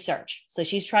Russia research. So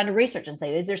she's trying to research and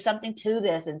say, is there something to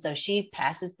this? And so she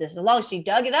passes this along. She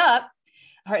dug it up,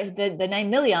 the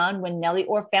name Milian, when Nellie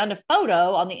Ohr found a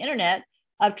photo on the internet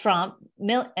of Trump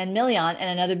and Milian and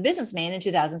another businessman in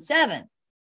 2007.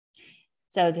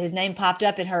 So his name popped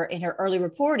up in her early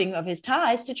reporting of his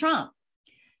ties to Trump.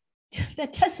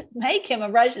 That doesn't make him a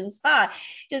Russian spy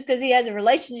just because he has a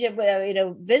relationship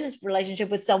with, business relationship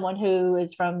with someone who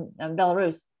is from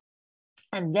Belarus.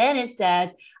 And then it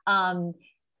says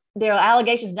their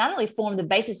allegations not only form the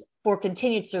basis for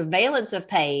continued surveillance of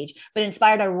Page, but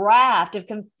inspired a raft of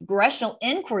congressional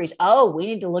inquiries. Oh, we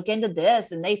need to look into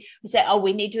this. And they say, oh,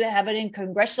 we need to have it in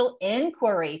congressional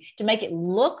inquiry to make it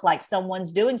look like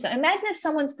someone's doing something. Imagine if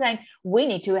someone's saying, we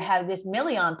need to have this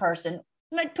Milian person,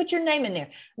 put your name in there.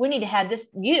 We need to have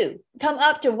you come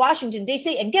up to Washington,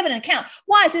 D.C. and give an account.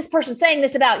 Why is this person saying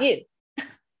this about you?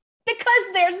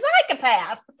 Because they're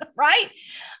psychopath, right?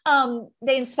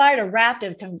 They inspired a raft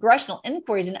of congressional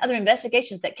inquiries and other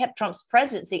investigations that kept Trump's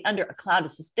presidency under a cloud of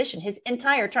suspicion his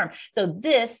entire term. So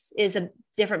this is a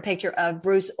different picture of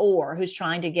Bruce Ohr, who's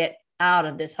trying to get out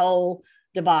of this whole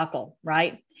debacle,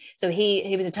 right? So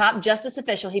he was a top justice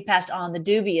official. He passed on the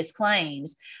dubious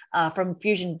claims from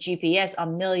Fusion GPS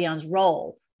on Milian's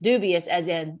role. Dubious as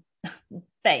in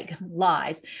fake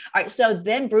lies. All right. So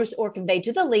then Bruce Ohr conveyed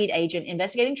to the lead agent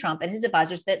investigating Trump and his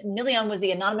advisors that Milian was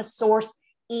the anonymous source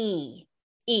E.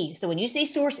 So when you see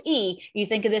source E, you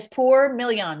think of this poor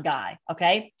Milian guy.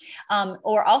 Okay.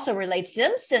 Or also relates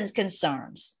Simpson's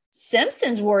concerns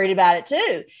Simpson's worried about it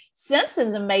too.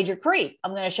 Simpson's a major creep.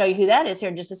 I'm going to show you who that is here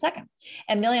in just a second.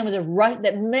 And Millian was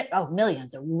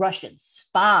Millian's a Russian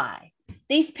spy.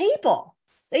 These people,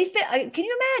 can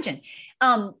you imagine?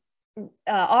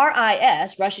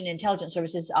 RIS, Russian Intelligence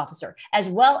Services Officer, as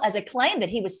well as a claim that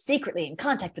he was secretly in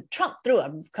contact with Trump through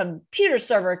a computer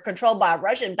server controlled by a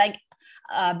Russian bank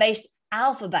based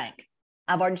Alpha Bank.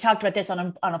 I've already talked about this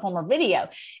on a former video.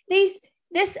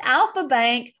 This Alpha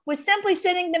Bank was simply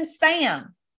sending them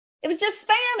spam. It was just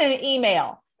spam in an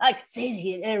email. Like,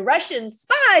 see, Russian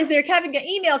spies, they're having an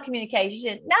email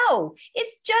communication. No,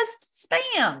 it's just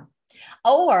spam.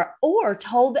 Or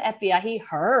told the FBI he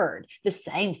heard the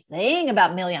same thing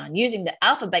about Millian using the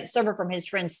Alpha Bank server from his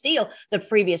friend Steele the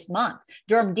previous month.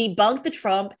 Durham debunked the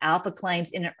Trump Alpha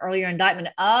claims in an earlier indictment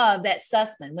of that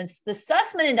Sussman. When the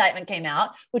Sussman indictment came out,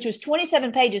 which was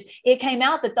 27 pages, it came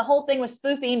out that the whole thing was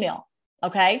spoof email.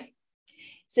 Okay.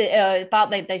 So they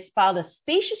filed a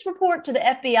specious report to the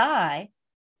FBI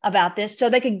about this so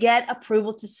they could get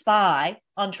approval to spy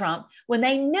on Trump when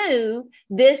they knew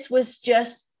this was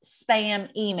just spam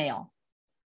email.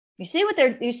 You see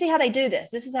how they do this.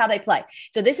 This is how they play.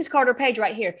 So this is Carter Page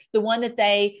right here, the one that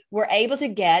they were able to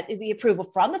get the approval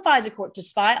from the FISA court to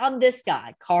spy on this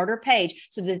guy, Carter Page,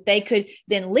 so that they could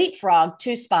then leapfrog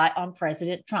to spy on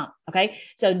President Trump. Okay.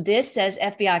 So this says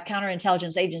FBI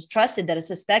counterintelligence agents trusted that a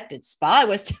suspected spy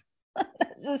was,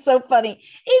 this is so funny.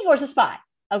 Igor's a spy.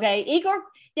 Okay. Igor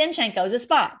Danchenko is a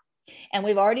spy. And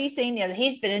we've already seen,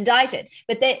 he's been indicted,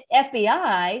 but the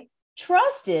FBI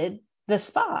trusted the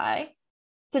spy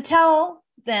to tell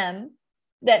them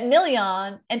that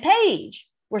Millian and Page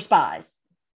were spies.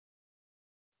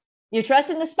 You're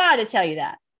trusting the spy to tell you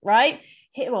that, right?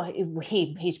 He's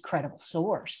a credible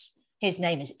source. His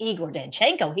name is Igor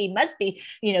Danchenko. He must be,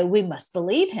 we must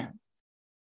believe him.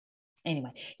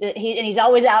 Anyway, he's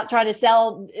always out trying to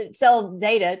sell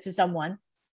data to someone.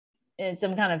 And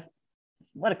some kind of,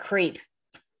 what a creep.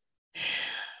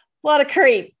 What a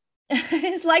creep.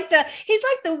 He's like the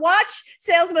watch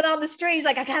salesman on the street. He's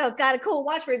like, I got a cool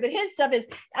watch for you, but his stuff is,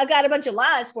 I've got a bunch of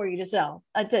lies for you to sell,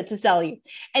 to sell you.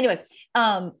 Anyway,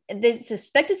 the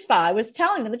suspected spy was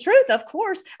telling them the truth, of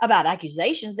course, about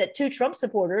accusations that two Trump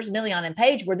supporters, Millian and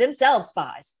Page, were themselves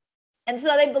spies. And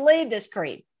so they believe this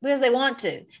creep because they want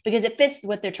to, because it fits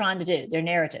what they're trying to do, their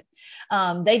narrative.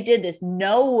 They did this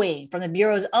knowing from the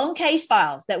Bureau's own case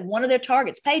files that one of their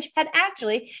targets, Page, had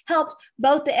actually helped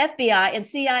both the FBI and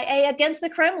CIA against the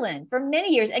Kremlin for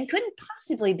many years and could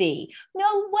possibly be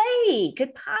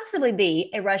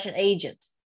a Russian agent.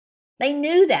 They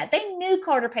knew that. They knew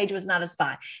Carter Page was not a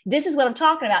spy. This is what I'm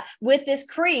talking about with this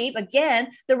creep. Again,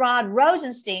 the Rod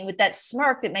Rosenstein with that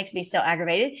smirk that makes me so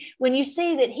aggravated. When you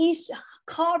see that he's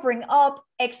covering up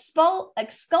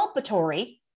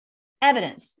exculpatory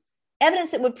evidence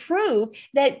that would prove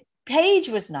that Page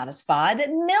was not a spy, that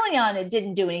Millian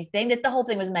didn't do anything, that the whole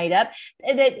thing was made up,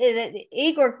 that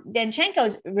Igor Danchenko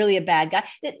is really a bad guy,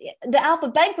 that the Alpha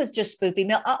Bank was just spoofing.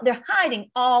 They're hiding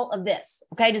all of this.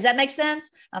 Okay, does that make sense?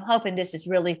 I'm hoping this is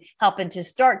really helping to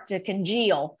start to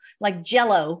congeal like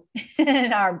Jell-O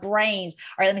in our brains.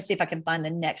 All right, let me see if I can find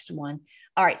the next one.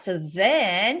 All right, so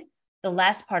then the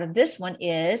last part of this one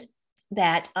is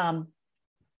that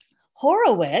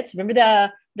Horowitz, remember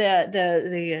the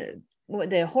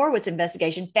Horowitz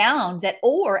investigation found that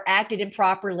Orr acted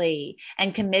improperly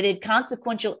and committed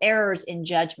consequential errors in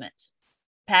judgment,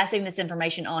 passing this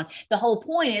information on. The whole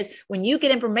point is when you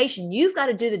get information, you've got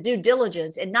to do the due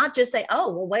diligence and not just say,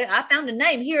 oh, well, wait, I found a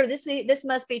name here. This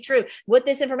must be true. With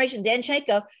this information,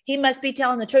 Danchenko, he must be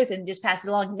telling the truth and just pass it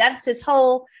along. That's his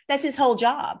whole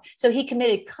job. So he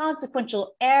committed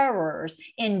consequential errors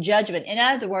in judgment. In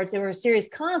other words, there were serious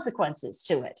consequences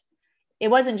to it. It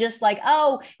wasn't just like,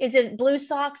 oh, is it blue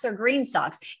socks or green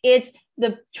socks? It's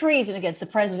the treason against the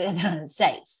president of the United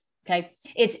States. Okay.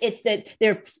 It's that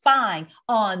they're spying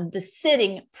on the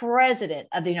sitting president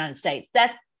of the United States.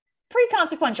 That's pretty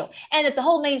consequential. And that the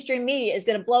whole mainstream media is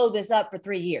going to blow this up for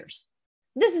 3 years.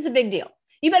 This is a big deal.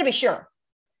 You better be sure.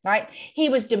 Right. He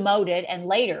was demoted and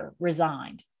later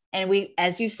resigned. And we,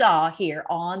 as you saw here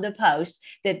on the post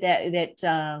that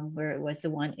where it was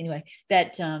the one anyway,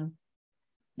 that,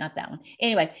 not that one.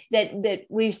 Anyway, that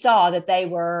we saw that they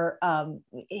were,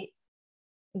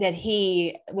 that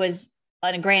he was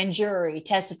on a grand jury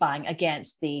testifying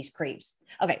against these creeps.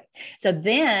 Okay. So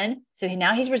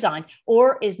now he's resigned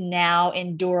or is now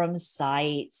in Durham's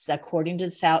sights, according to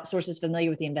sources familiar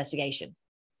with the investigation.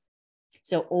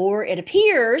 So, or it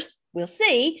appears, we'll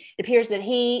see, it appears that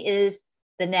he is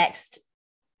the next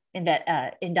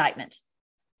indictment,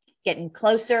 getting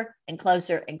closer and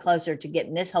closer and closer to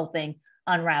getting this whole thing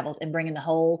unraveled and bringing the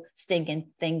whole stinking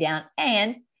thing down.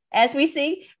 And as we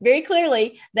see very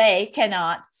clearly, they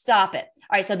cannot stop it.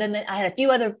 All right. So then I had a few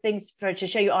other things to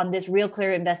show you on this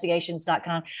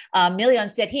realclearinvestigations.com. Milian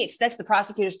said he expects the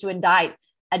prosecutors to indict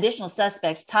additional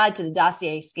suspects tied to the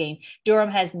dossier scheme. Durham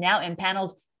has now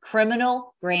impaneled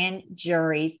criminal grand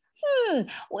juries.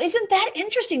 Well, isn't that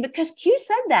interesting? Because Q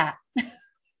said that. Q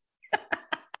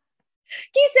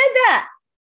said that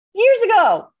years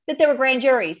ago, that there were grand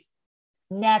juries.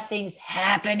 Nothing's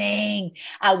happening.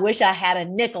 I wish I had a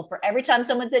nickel for every time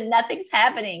someone said nothing's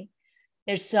happening.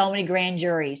 There's so many grand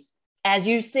juries, as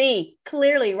you see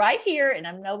clearly right here. And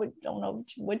I don't know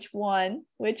which one.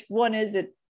 Which one is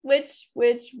it? Which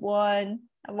one?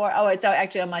 Oh, it's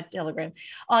actually on my Telegram.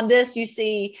 On this, you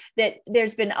see that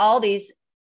there's been all these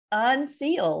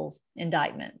unsealed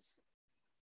indictments.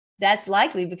 That's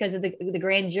likely because of the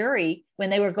grand jury. When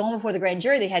they were going before the grand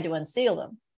jury, they had to unseal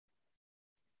them.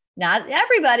 Not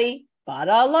everybody, but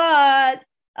a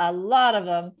lot of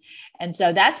them. And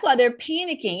so that's why they're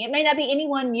panicking. It may not be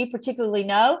anyone you particularly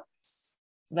know,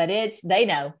 but they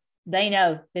know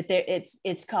that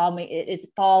it's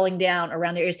falling down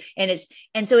around their ears.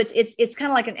 And so it's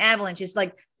kind of like an avalanche. It's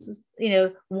like,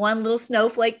 one little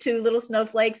snowflake, two little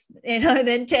snowflakes, and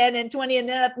then 10 and 20 and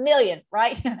then a million,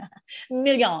 right?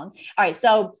 Million. All right.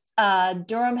 So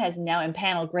Durham has now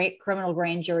impaneled great criminal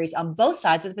grand juries on both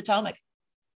sides of the Potomac,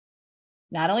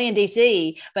 not only in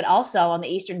DC, but also on the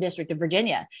Eastern District of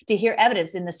Virginia, to hear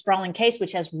evidence in the sprawling case,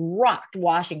 which has rocked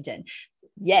Washington.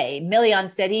 Yay. Milian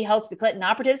said he hopes the Clinton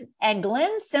operatives and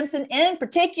Glenn Simpson in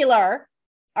particular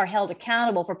are held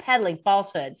accountable for peddling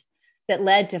falsehoods that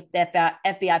led to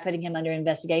FBI putting him under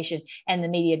investigation and the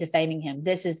media defaming him.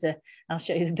 I'll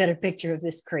show you the better picture of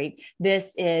this creep.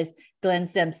 This is Glenn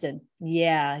Simpson.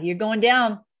 Yeah, you're going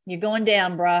down. You're going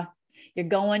down, bruh. You're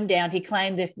going down. He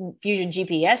claimed the Fusion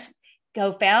GPS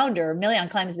co-founder, Milian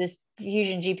claims this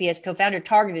Fusion GPS co-founder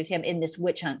targeted him in this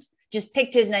witch hunt, just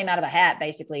picked his name out of a hat,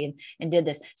 basically, and did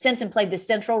this. Simpson played the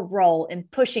central role in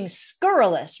pushing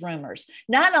scurrilous rumors,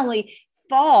 not only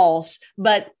false,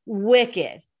 but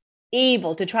wicked,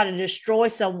 evil, to try to destroy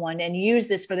someone and use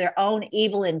this for their own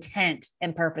evil intent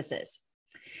and purposes.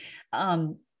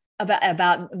 About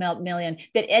Milian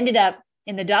that ended up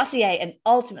in the dossier and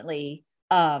ultimately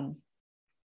in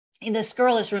the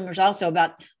scurrilous rumors also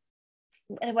about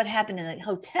what happened in the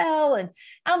hotel. And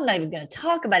I'm not even going to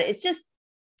talk about it. It's just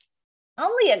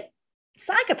only a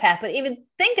psychopath would even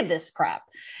think of this crap.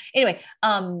 Anyway,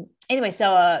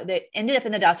 so they ended up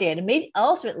in the dossier, and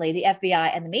ultimately the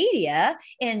FBI and the media,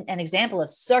 in an example of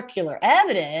circular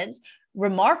evidence,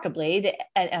 remarkably,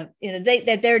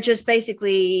 they're just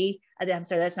basically, I'm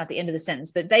sorry, that's not the end of the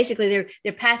sentence, but basically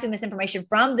they're passing this information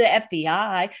from the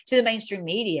FBI to the mainstream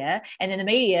media, and then the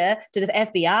media to the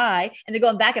FBI, and they're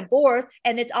going back and forth,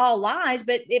 and it's all lies,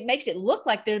 but it makes it look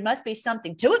like there must be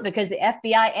something to it because the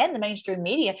FBI and the mainstream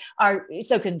media are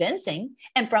so convincing,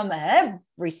 and from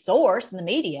every source in the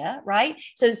media, right?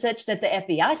 So such that the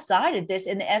FBI cited this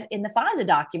in the FISA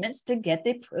documents to get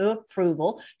the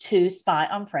approval to spy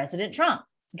on President Trump.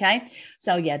 Okay.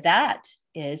 So yeah, that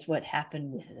is what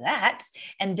happened with that.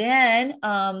 And then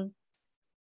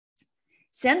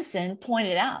Simpson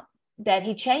pointed out that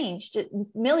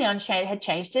Milian had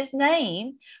changed his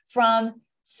name from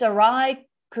Sarai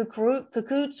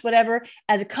Kukutz, whatever,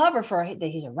 as a cover for that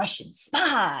he's a Russian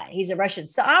spy. He's a Russian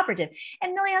operative.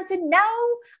 And Milian said, no,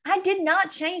 I did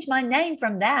not change my name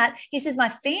from that. He says my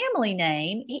family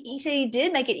name. He said he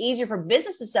did make it easier for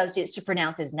business associates to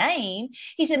pronounce his name.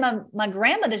 He said my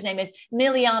grandmother's name is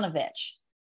Milyanovich.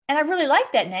 And I really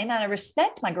like that name, and I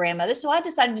respect my grandmother. So I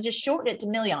decided to just shorten it to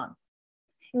Milian.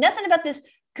 Nothing about this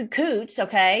Kukutz,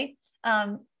 okay?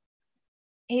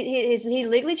 He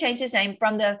legally changed his name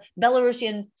from the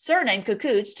Belarusian surname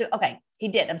Kukutz to, okay, he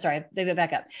did. I'm sorry, let me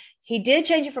back up. He did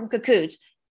change it from Kukutz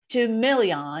to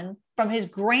Milian from his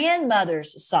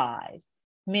grandmother's side,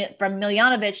 from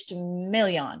Milyanovich to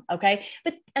Milian, okay?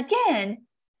 But again,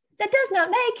 that does not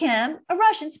make him a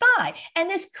Russian spy. And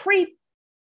this creep,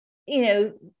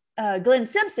 Glenn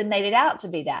Simpson made it out to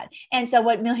be that. And so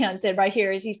what Milian said right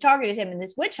here is he's targeted him in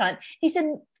this witch hunt. He said,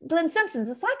 Glenn Simpson's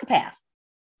a psychopath.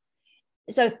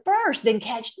 So first, then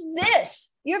catch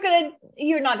this. You're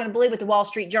not going to believe what the Wall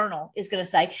Street Journal is going to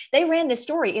say. They ran this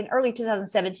story in early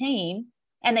 2017,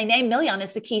 and they named Milian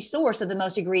as the key source of the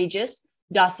most egregious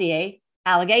dossier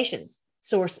allegations.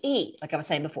 Source E, like I was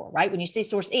saying before, right? When you see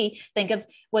source E, think of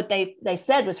what they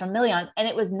said was from Milian, and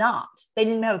it was not. They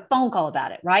didn't have a phone call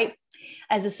about it, right?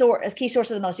 As a key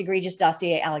source of the most egregious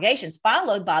dossier allegations,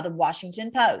 followed by the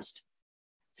Washington Post.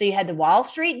 So you had the Wall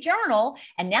Street Journal,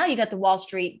 and now you got the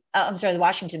the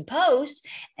Washington Post.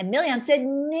 And Milian said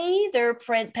neither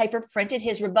paper printed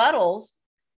his rebuttals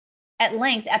at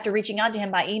length after reaching out to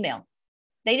him by email.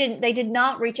 They did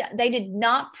not reach out. They did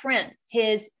not print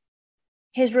his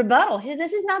rebuttal.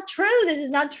 This is not true. This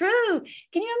is not true.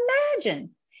 Can you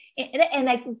imagine? And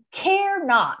they care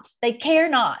not. They care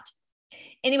not.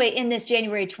 Anyway, in this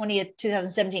January 20th,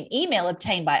 2017 email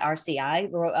obtained by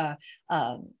RCI,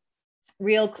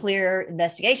 Real Clear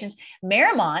Investigations,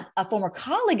 Marymount, a former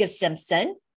colleague of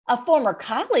Simpson,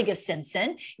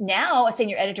 now a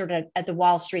senior editor at the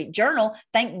Wall Street Journal,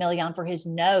 thanked Milian for his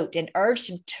note and urged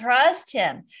him,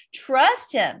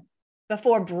 trust him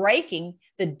before breaking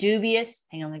the dubious,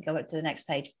 hang on, let me go to the next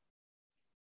page,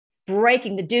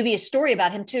 breaking the dubious story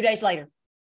about him 2 days later.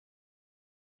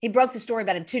 He broke the story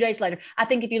about him 2 days later. I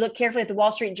think if you look carefully at the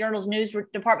Wall Street Journal's news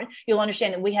department, you'll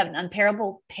understand that we have an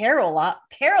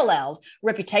unparalleled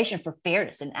reputation for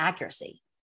fairness and accuracy.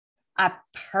 I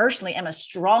personally am a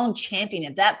strong champion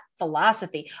of that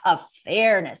philosophy of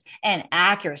fairness and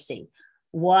accuracy.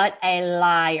 What a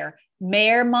liar.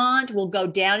 Marymount will go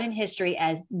down in history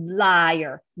as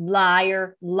liar.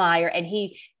 And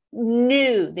he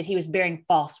knew that he was bearing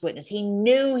false witness. He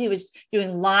knew he was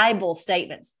doing libel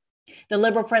statements. The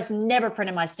liberal press never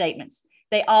printed my statements.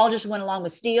 They all just went along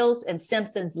with Steele's and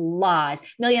Simpson's lies.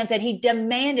 Milian said he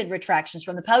demanded retractions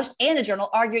from the Post and the Journal,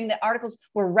 arguing that articles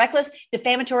were reckless,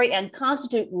 defamatory, and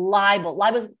constitute libel.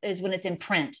 Libel is when it's in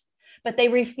print. But they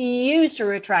refused to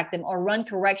retract them or run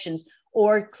corrections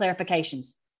or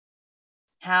clarifications.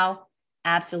 How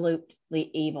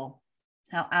absolutely evil.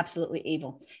 How absolutely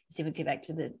evil. Let's see if we get back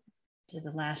to the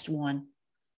last one.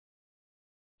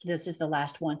 This is the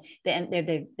last one. They're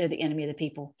the enemy of the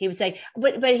people. He would say,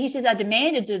 but he says, I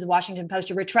demanded to the Washington Post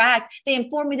to retract. They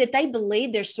informed me that they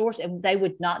believed their source and they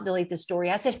would not delete the story.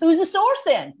 I said, who's the source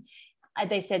then?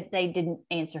 They said they didn't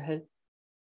answer who.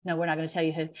 No, we're not going to tell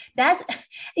you who.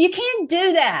 You can't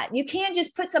do that. You can't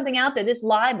just put something out there, this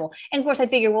libel. And of course I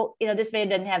figure, well, this man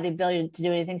doesn't have the ability to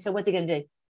do anything. So what's he going to do?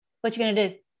 What you going to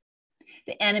do?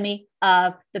 The enemy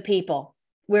of the people.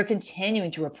 We're continuing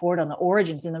to report on the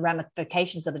origins and the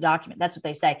ramifications of the document. That's what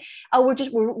they say. Oh, we're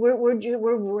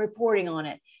reporting on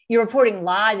it. You're reporting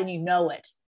lies and you know it.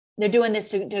 They're doing this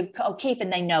to keep,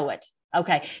 and they know it.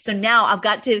 Okay. So now I've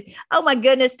got to, oh my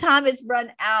goodness, time has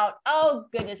run out. Oh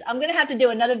goodness. I'm going to have to do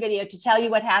another video to tell you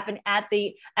what happened at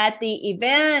the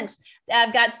event.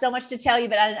 I've got so much to tell you,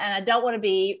 but I don't want to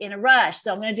be in a rush.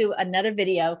 So I'm going to do another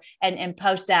video and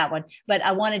post that one. But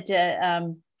I wanted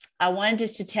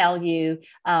just to tell you,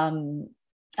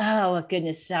 oh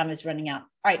goodness, time is running out.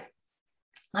 All right.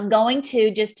 I'm going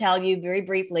to just tell you very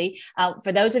briefly,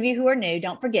 for those of you who are new,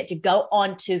 don't forget to go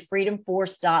on to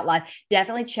freedomforce.live.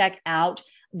 Definitely check out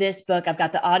this book. I've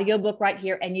got the audio book right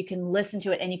here, and you can listen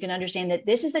to it and you can understand that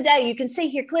this is the day. You can see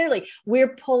here clearly,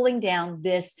 we're pulling down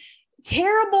this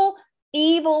terrible,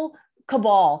 evil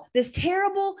cabal, this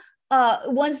terrible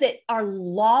ones that are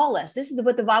lawless. This is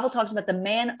what the Bible talks about, the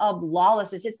man of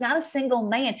lawlessness. It's not a single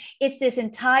man. It's this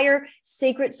entire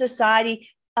secret society,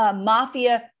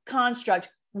 mafia construct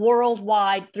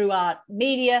worldwide, throughout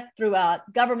media, throughout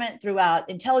government, throughout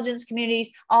intelligence communities,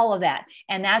 all of that.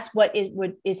 And that's what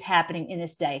is happening in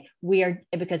this day.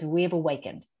 Because we have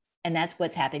awakened. And that's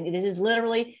what's happening. This is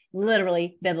literally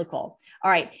biblical. All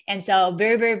right. And so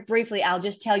very, very briefly, I'll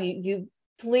just tell you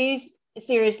please,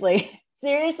 seriously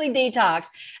detox.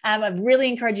 I really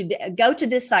encourage you to go to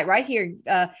this site right here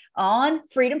on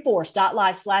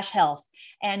freedomforce.live/health.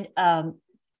 And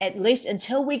at least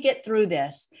until we get through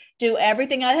this, do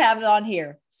everything I have on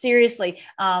here. Seriously,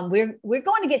 we're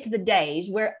going to get to the days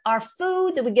where our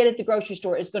food that we get at the grocery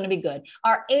store is going to be good.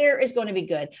 Our air is going to be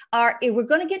good. We're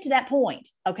going to get to that point,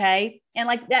 okay? And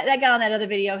like that guy on that other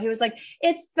video, he was like,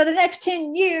 it's for the next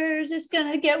 10 years, it's going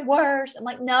to get worse. I'm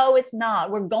like, no, it's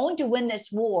not. We're going to win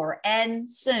this war, and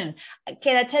soon.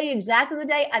 Can I tell you exactly the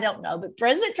day? I don't know. But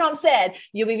President Trump said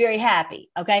you'll be very happy,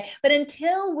 okay? But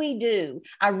until we do,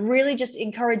 I really just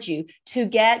encourage you to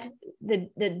get the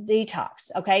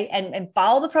detox, okay? And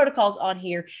follow the protocols on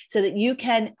here so that you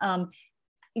can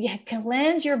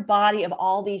cleanse your body of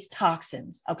all these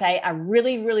toxins. Okay. I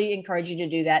really encourage you to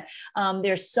do that.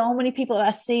 There's so many people that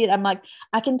I see it. I'm like,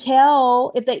 I can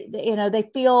tell if they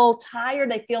feel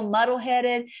tired, they feel muddle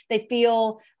headed, they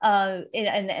feel, and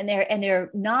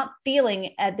they're not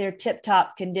feeling at their tip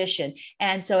top condition.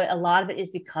 And so a lot of it is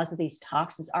because of these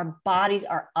toxins. Our bodies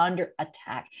are under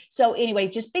attack. So anyway,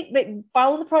 just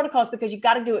follow the protocols, because you've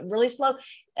got to do it really slow.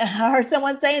 I heard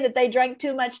someone saying that they drank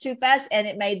too much too fast and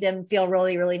it made them feel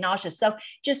really nauseous. So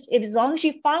just as long as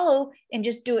you follow and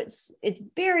just do it, it's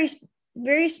very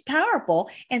very powerful.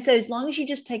 And so as long as you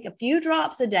just take a few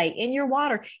drops a day in your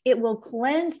water, it will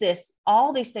cleanse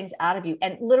all these things out of you.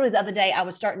 And literally the other day I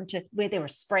was they were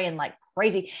spraying like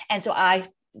crazy. And so I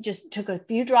just took a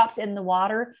few drops in the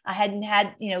water. I hadn't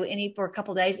had, any for a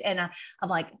couple of days. And I'm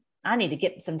like, I need to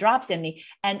get some drops in me.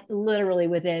 And literally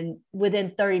within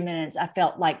 30 minutes, I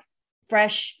felt like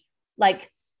fresh,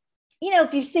 like,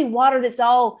 if you see water that's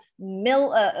all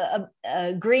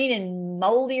green and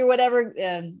moldy or whatever,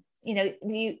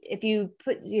 if you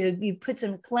put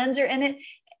some cleanser in it,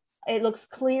 it looks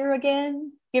clear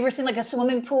again. You ever seen like a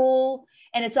swimming pool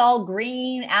and it's all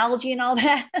green, algae and all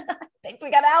that? I think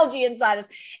we got algae inside us,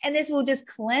 and this will just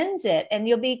cleanse it and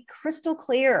you'll be crystal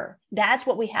clear. That's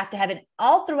what we have to have it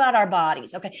all throughout our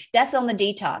bodies. Okay. That's on the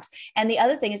detox. And the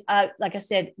other thing is, like I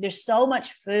said, there's so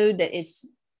much food that it's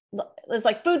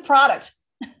like food product.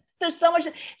 There's so much.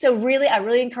 So really, I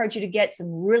really encourage you to get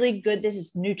some really good, this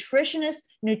is nutrition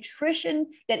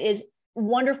that is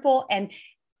wonderful. And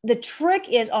the trick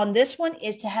is on this one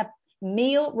is to have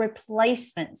meal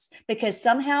replacements, because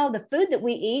somehow the food that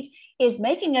we eat is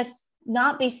making us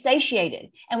not be satiated,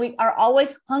 and we are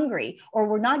always hungry, or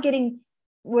we're not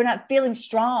feeling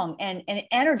strong and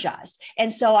energized.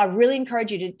 And so I really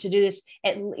encourage you to do this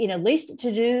at least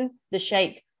to do the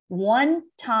shake one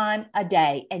time a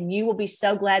day, and you will be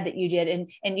so glad that you did. And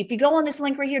if you go on this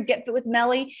link right here, Get Fit with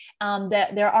Melly,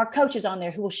 that there are coaches on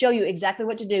there who will show you exactly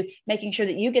what to do, making sure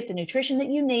that you get the nutrition that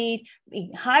you need,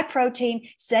 high protein,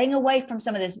 staying away from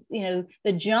some of this,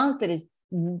 the junk that is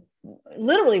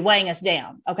literally weighing us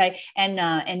down. Okay. And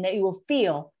that you will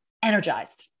feel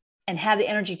energized and have the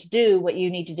energy to do what you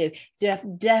need to do.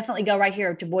 Definitely go right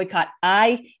here to Boycott.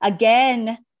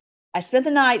 I spent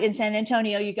the night in San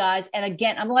Antonio, you guys. And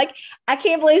again, I'm like, I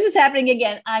can't believe this is happening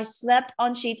again. I slept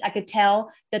on sheets. I could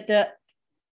tell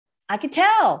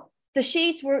the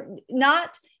sheets were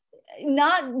not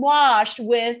washed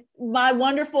with my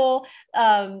wonderful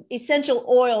essential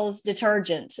oils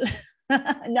detergent.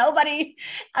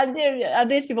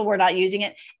 These people were not using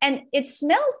it. And it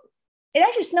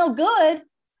actually smelled good,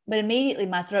 but immediately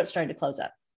my throat started to close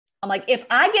up. I'm like, if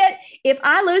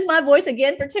I lose my voice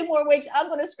again for 2 more weeks, I'm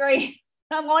going to scream.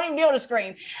 I won't even be able to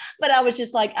scream. But I was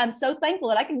just like, I'm so thankful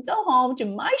that I can go home to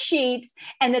my sheets,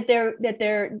 and that they're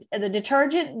the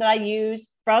detergent that I use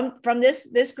from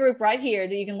this group right here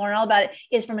that you can learn all about it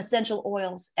is from essential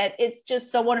oils. And it's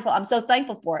just so wonderful. I'm so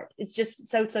thankful for it. It's just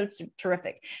so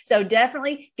terrific. So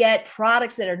definitely get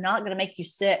products that are not going to make you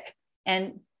sick.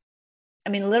 And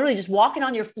I mean, literally just walking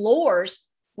on your floors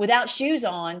without shoes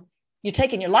on, you're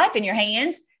taking your life in your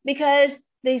hands, because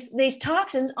these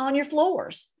toxins on your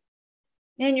floors,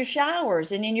 in your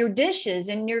showers, and in your dishes,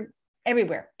 and your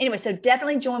everywhere. Anyway, so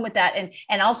definitely join with that.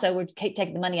 And also we're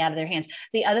taking the money out of their hands.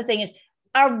 The other thing is,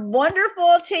 our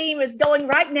wonderful team is going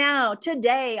right now,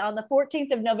 today, on the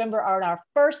 14th of November, on our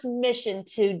first mission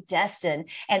to Destin.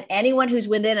 And anyone who's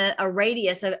within a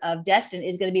radius of Destin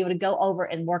is going to be able to go over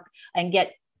and work and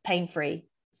get pain-free.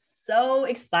 So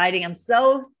exciting. I'm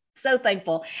so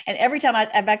thankful. And every time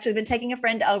I've actually been taking a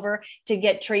friend over to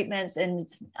get treatments, and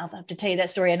I'll have to tell you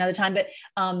that story another time, but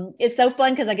it's so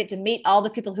fun because I get to meet all the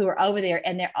people who are over there,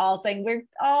 and they're all saying, we're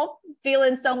all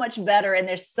feeling so much better. And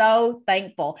they're so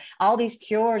thankful. All these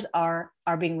cures are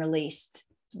being released.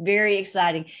 Very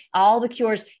exciting. All the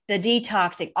cures, the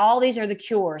detoxing, all these are the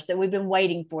cures that we've been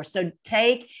waiting for. So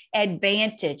take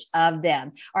advantage of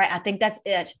them. All right. I think that's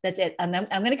it. I'm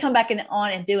going to come back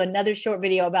on and do another short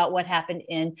video about what happened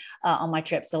on my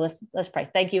trip. So let's pray.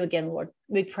 Thank you again, Lord.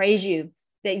 We praise you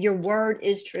that your word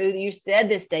is true. You said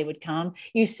this day would come.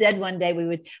 You said one day we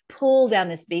would pull down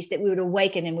this beast, that we would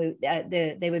awaken, and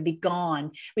they would be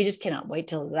gone. We just cannot wait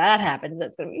till that happens.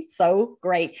 That's going to be so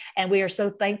great. And we are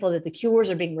so thankful that the cures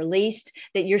are being released,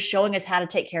 that you're showing us how to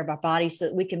take care of our bodies so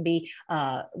that we can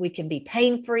be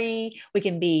pain-free, we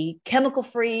can be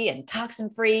chemical-free and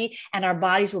toxin-free, and our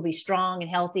bodies will be strong and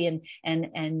healthy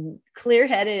and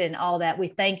clear-headed and all that. We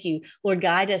thank you, Lord.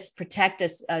 Guide us, protect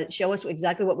us, show us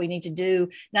exactly what we need to do,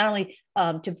 not only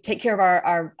to take care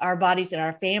of our bodies and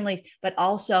our families, but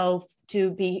also to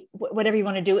be whatever you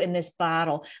want to do in this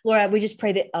battle. Lord, we just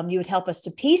pray that you would help us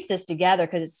to piece this together,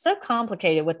 because it's so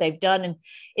complicated what they've done. And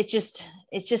it's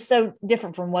just so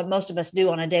different from what most of us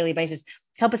do on a daily basis.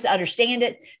 Help us to understand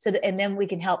it, and then we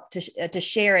can help to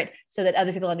share it so that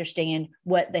other people understand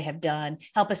what they have done.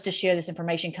 Help us to share this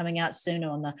information coming out soon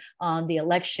on the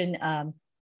election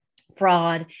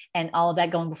fraud and all of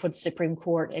that going before the Supreme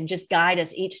Court, and just guide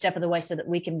us each step of the way so that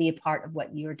we can be a part of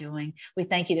what you're doing. We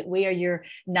thank you that we are your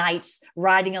knights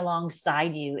riding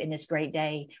alongside you in this great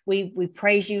day. We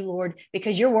praise you, Lord,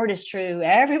 because your word is true.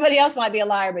 Everybody else might be a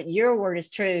liar, but your word is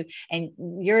true, and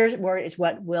your word is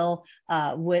what will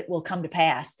come to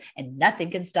pass, and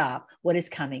nothing can stop what is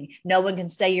coming. No one can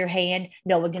stay your hand.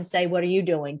 No one can say, what are you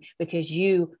doing? Because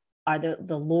you are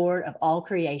the Lord of all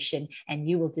creation, and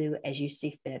you will do as you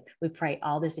see fit. We pray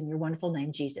all this in your wonderful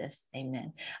name, Jesus.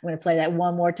 Amen. I'm going to play that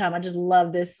one more time. I just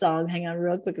love this song. Hang on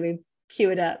real quick. Let me cue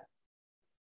it up.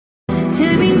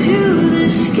 Tearing to the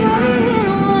sky in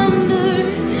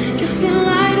wonder, just in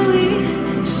light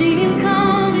we see him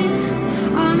coming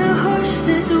on a horse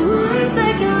that's white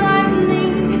like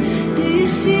lightning. Do you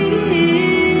see him?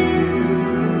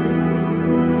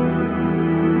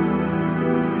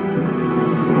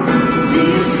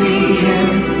 See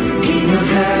him, King of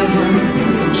heaven,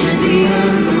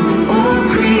 champion of all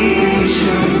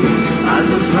creation, as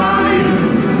a fire,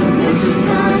 as a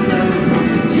thunder,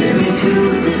 tearing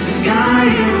through the sky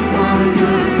in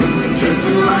wonder, just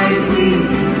in light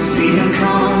we see him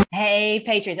come. Hey,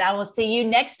 Patriots, I will see you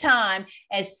next time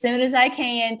as soon as I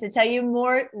can to tell you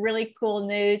more really cool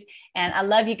news. And I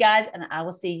love you guys, and I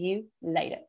will see you later.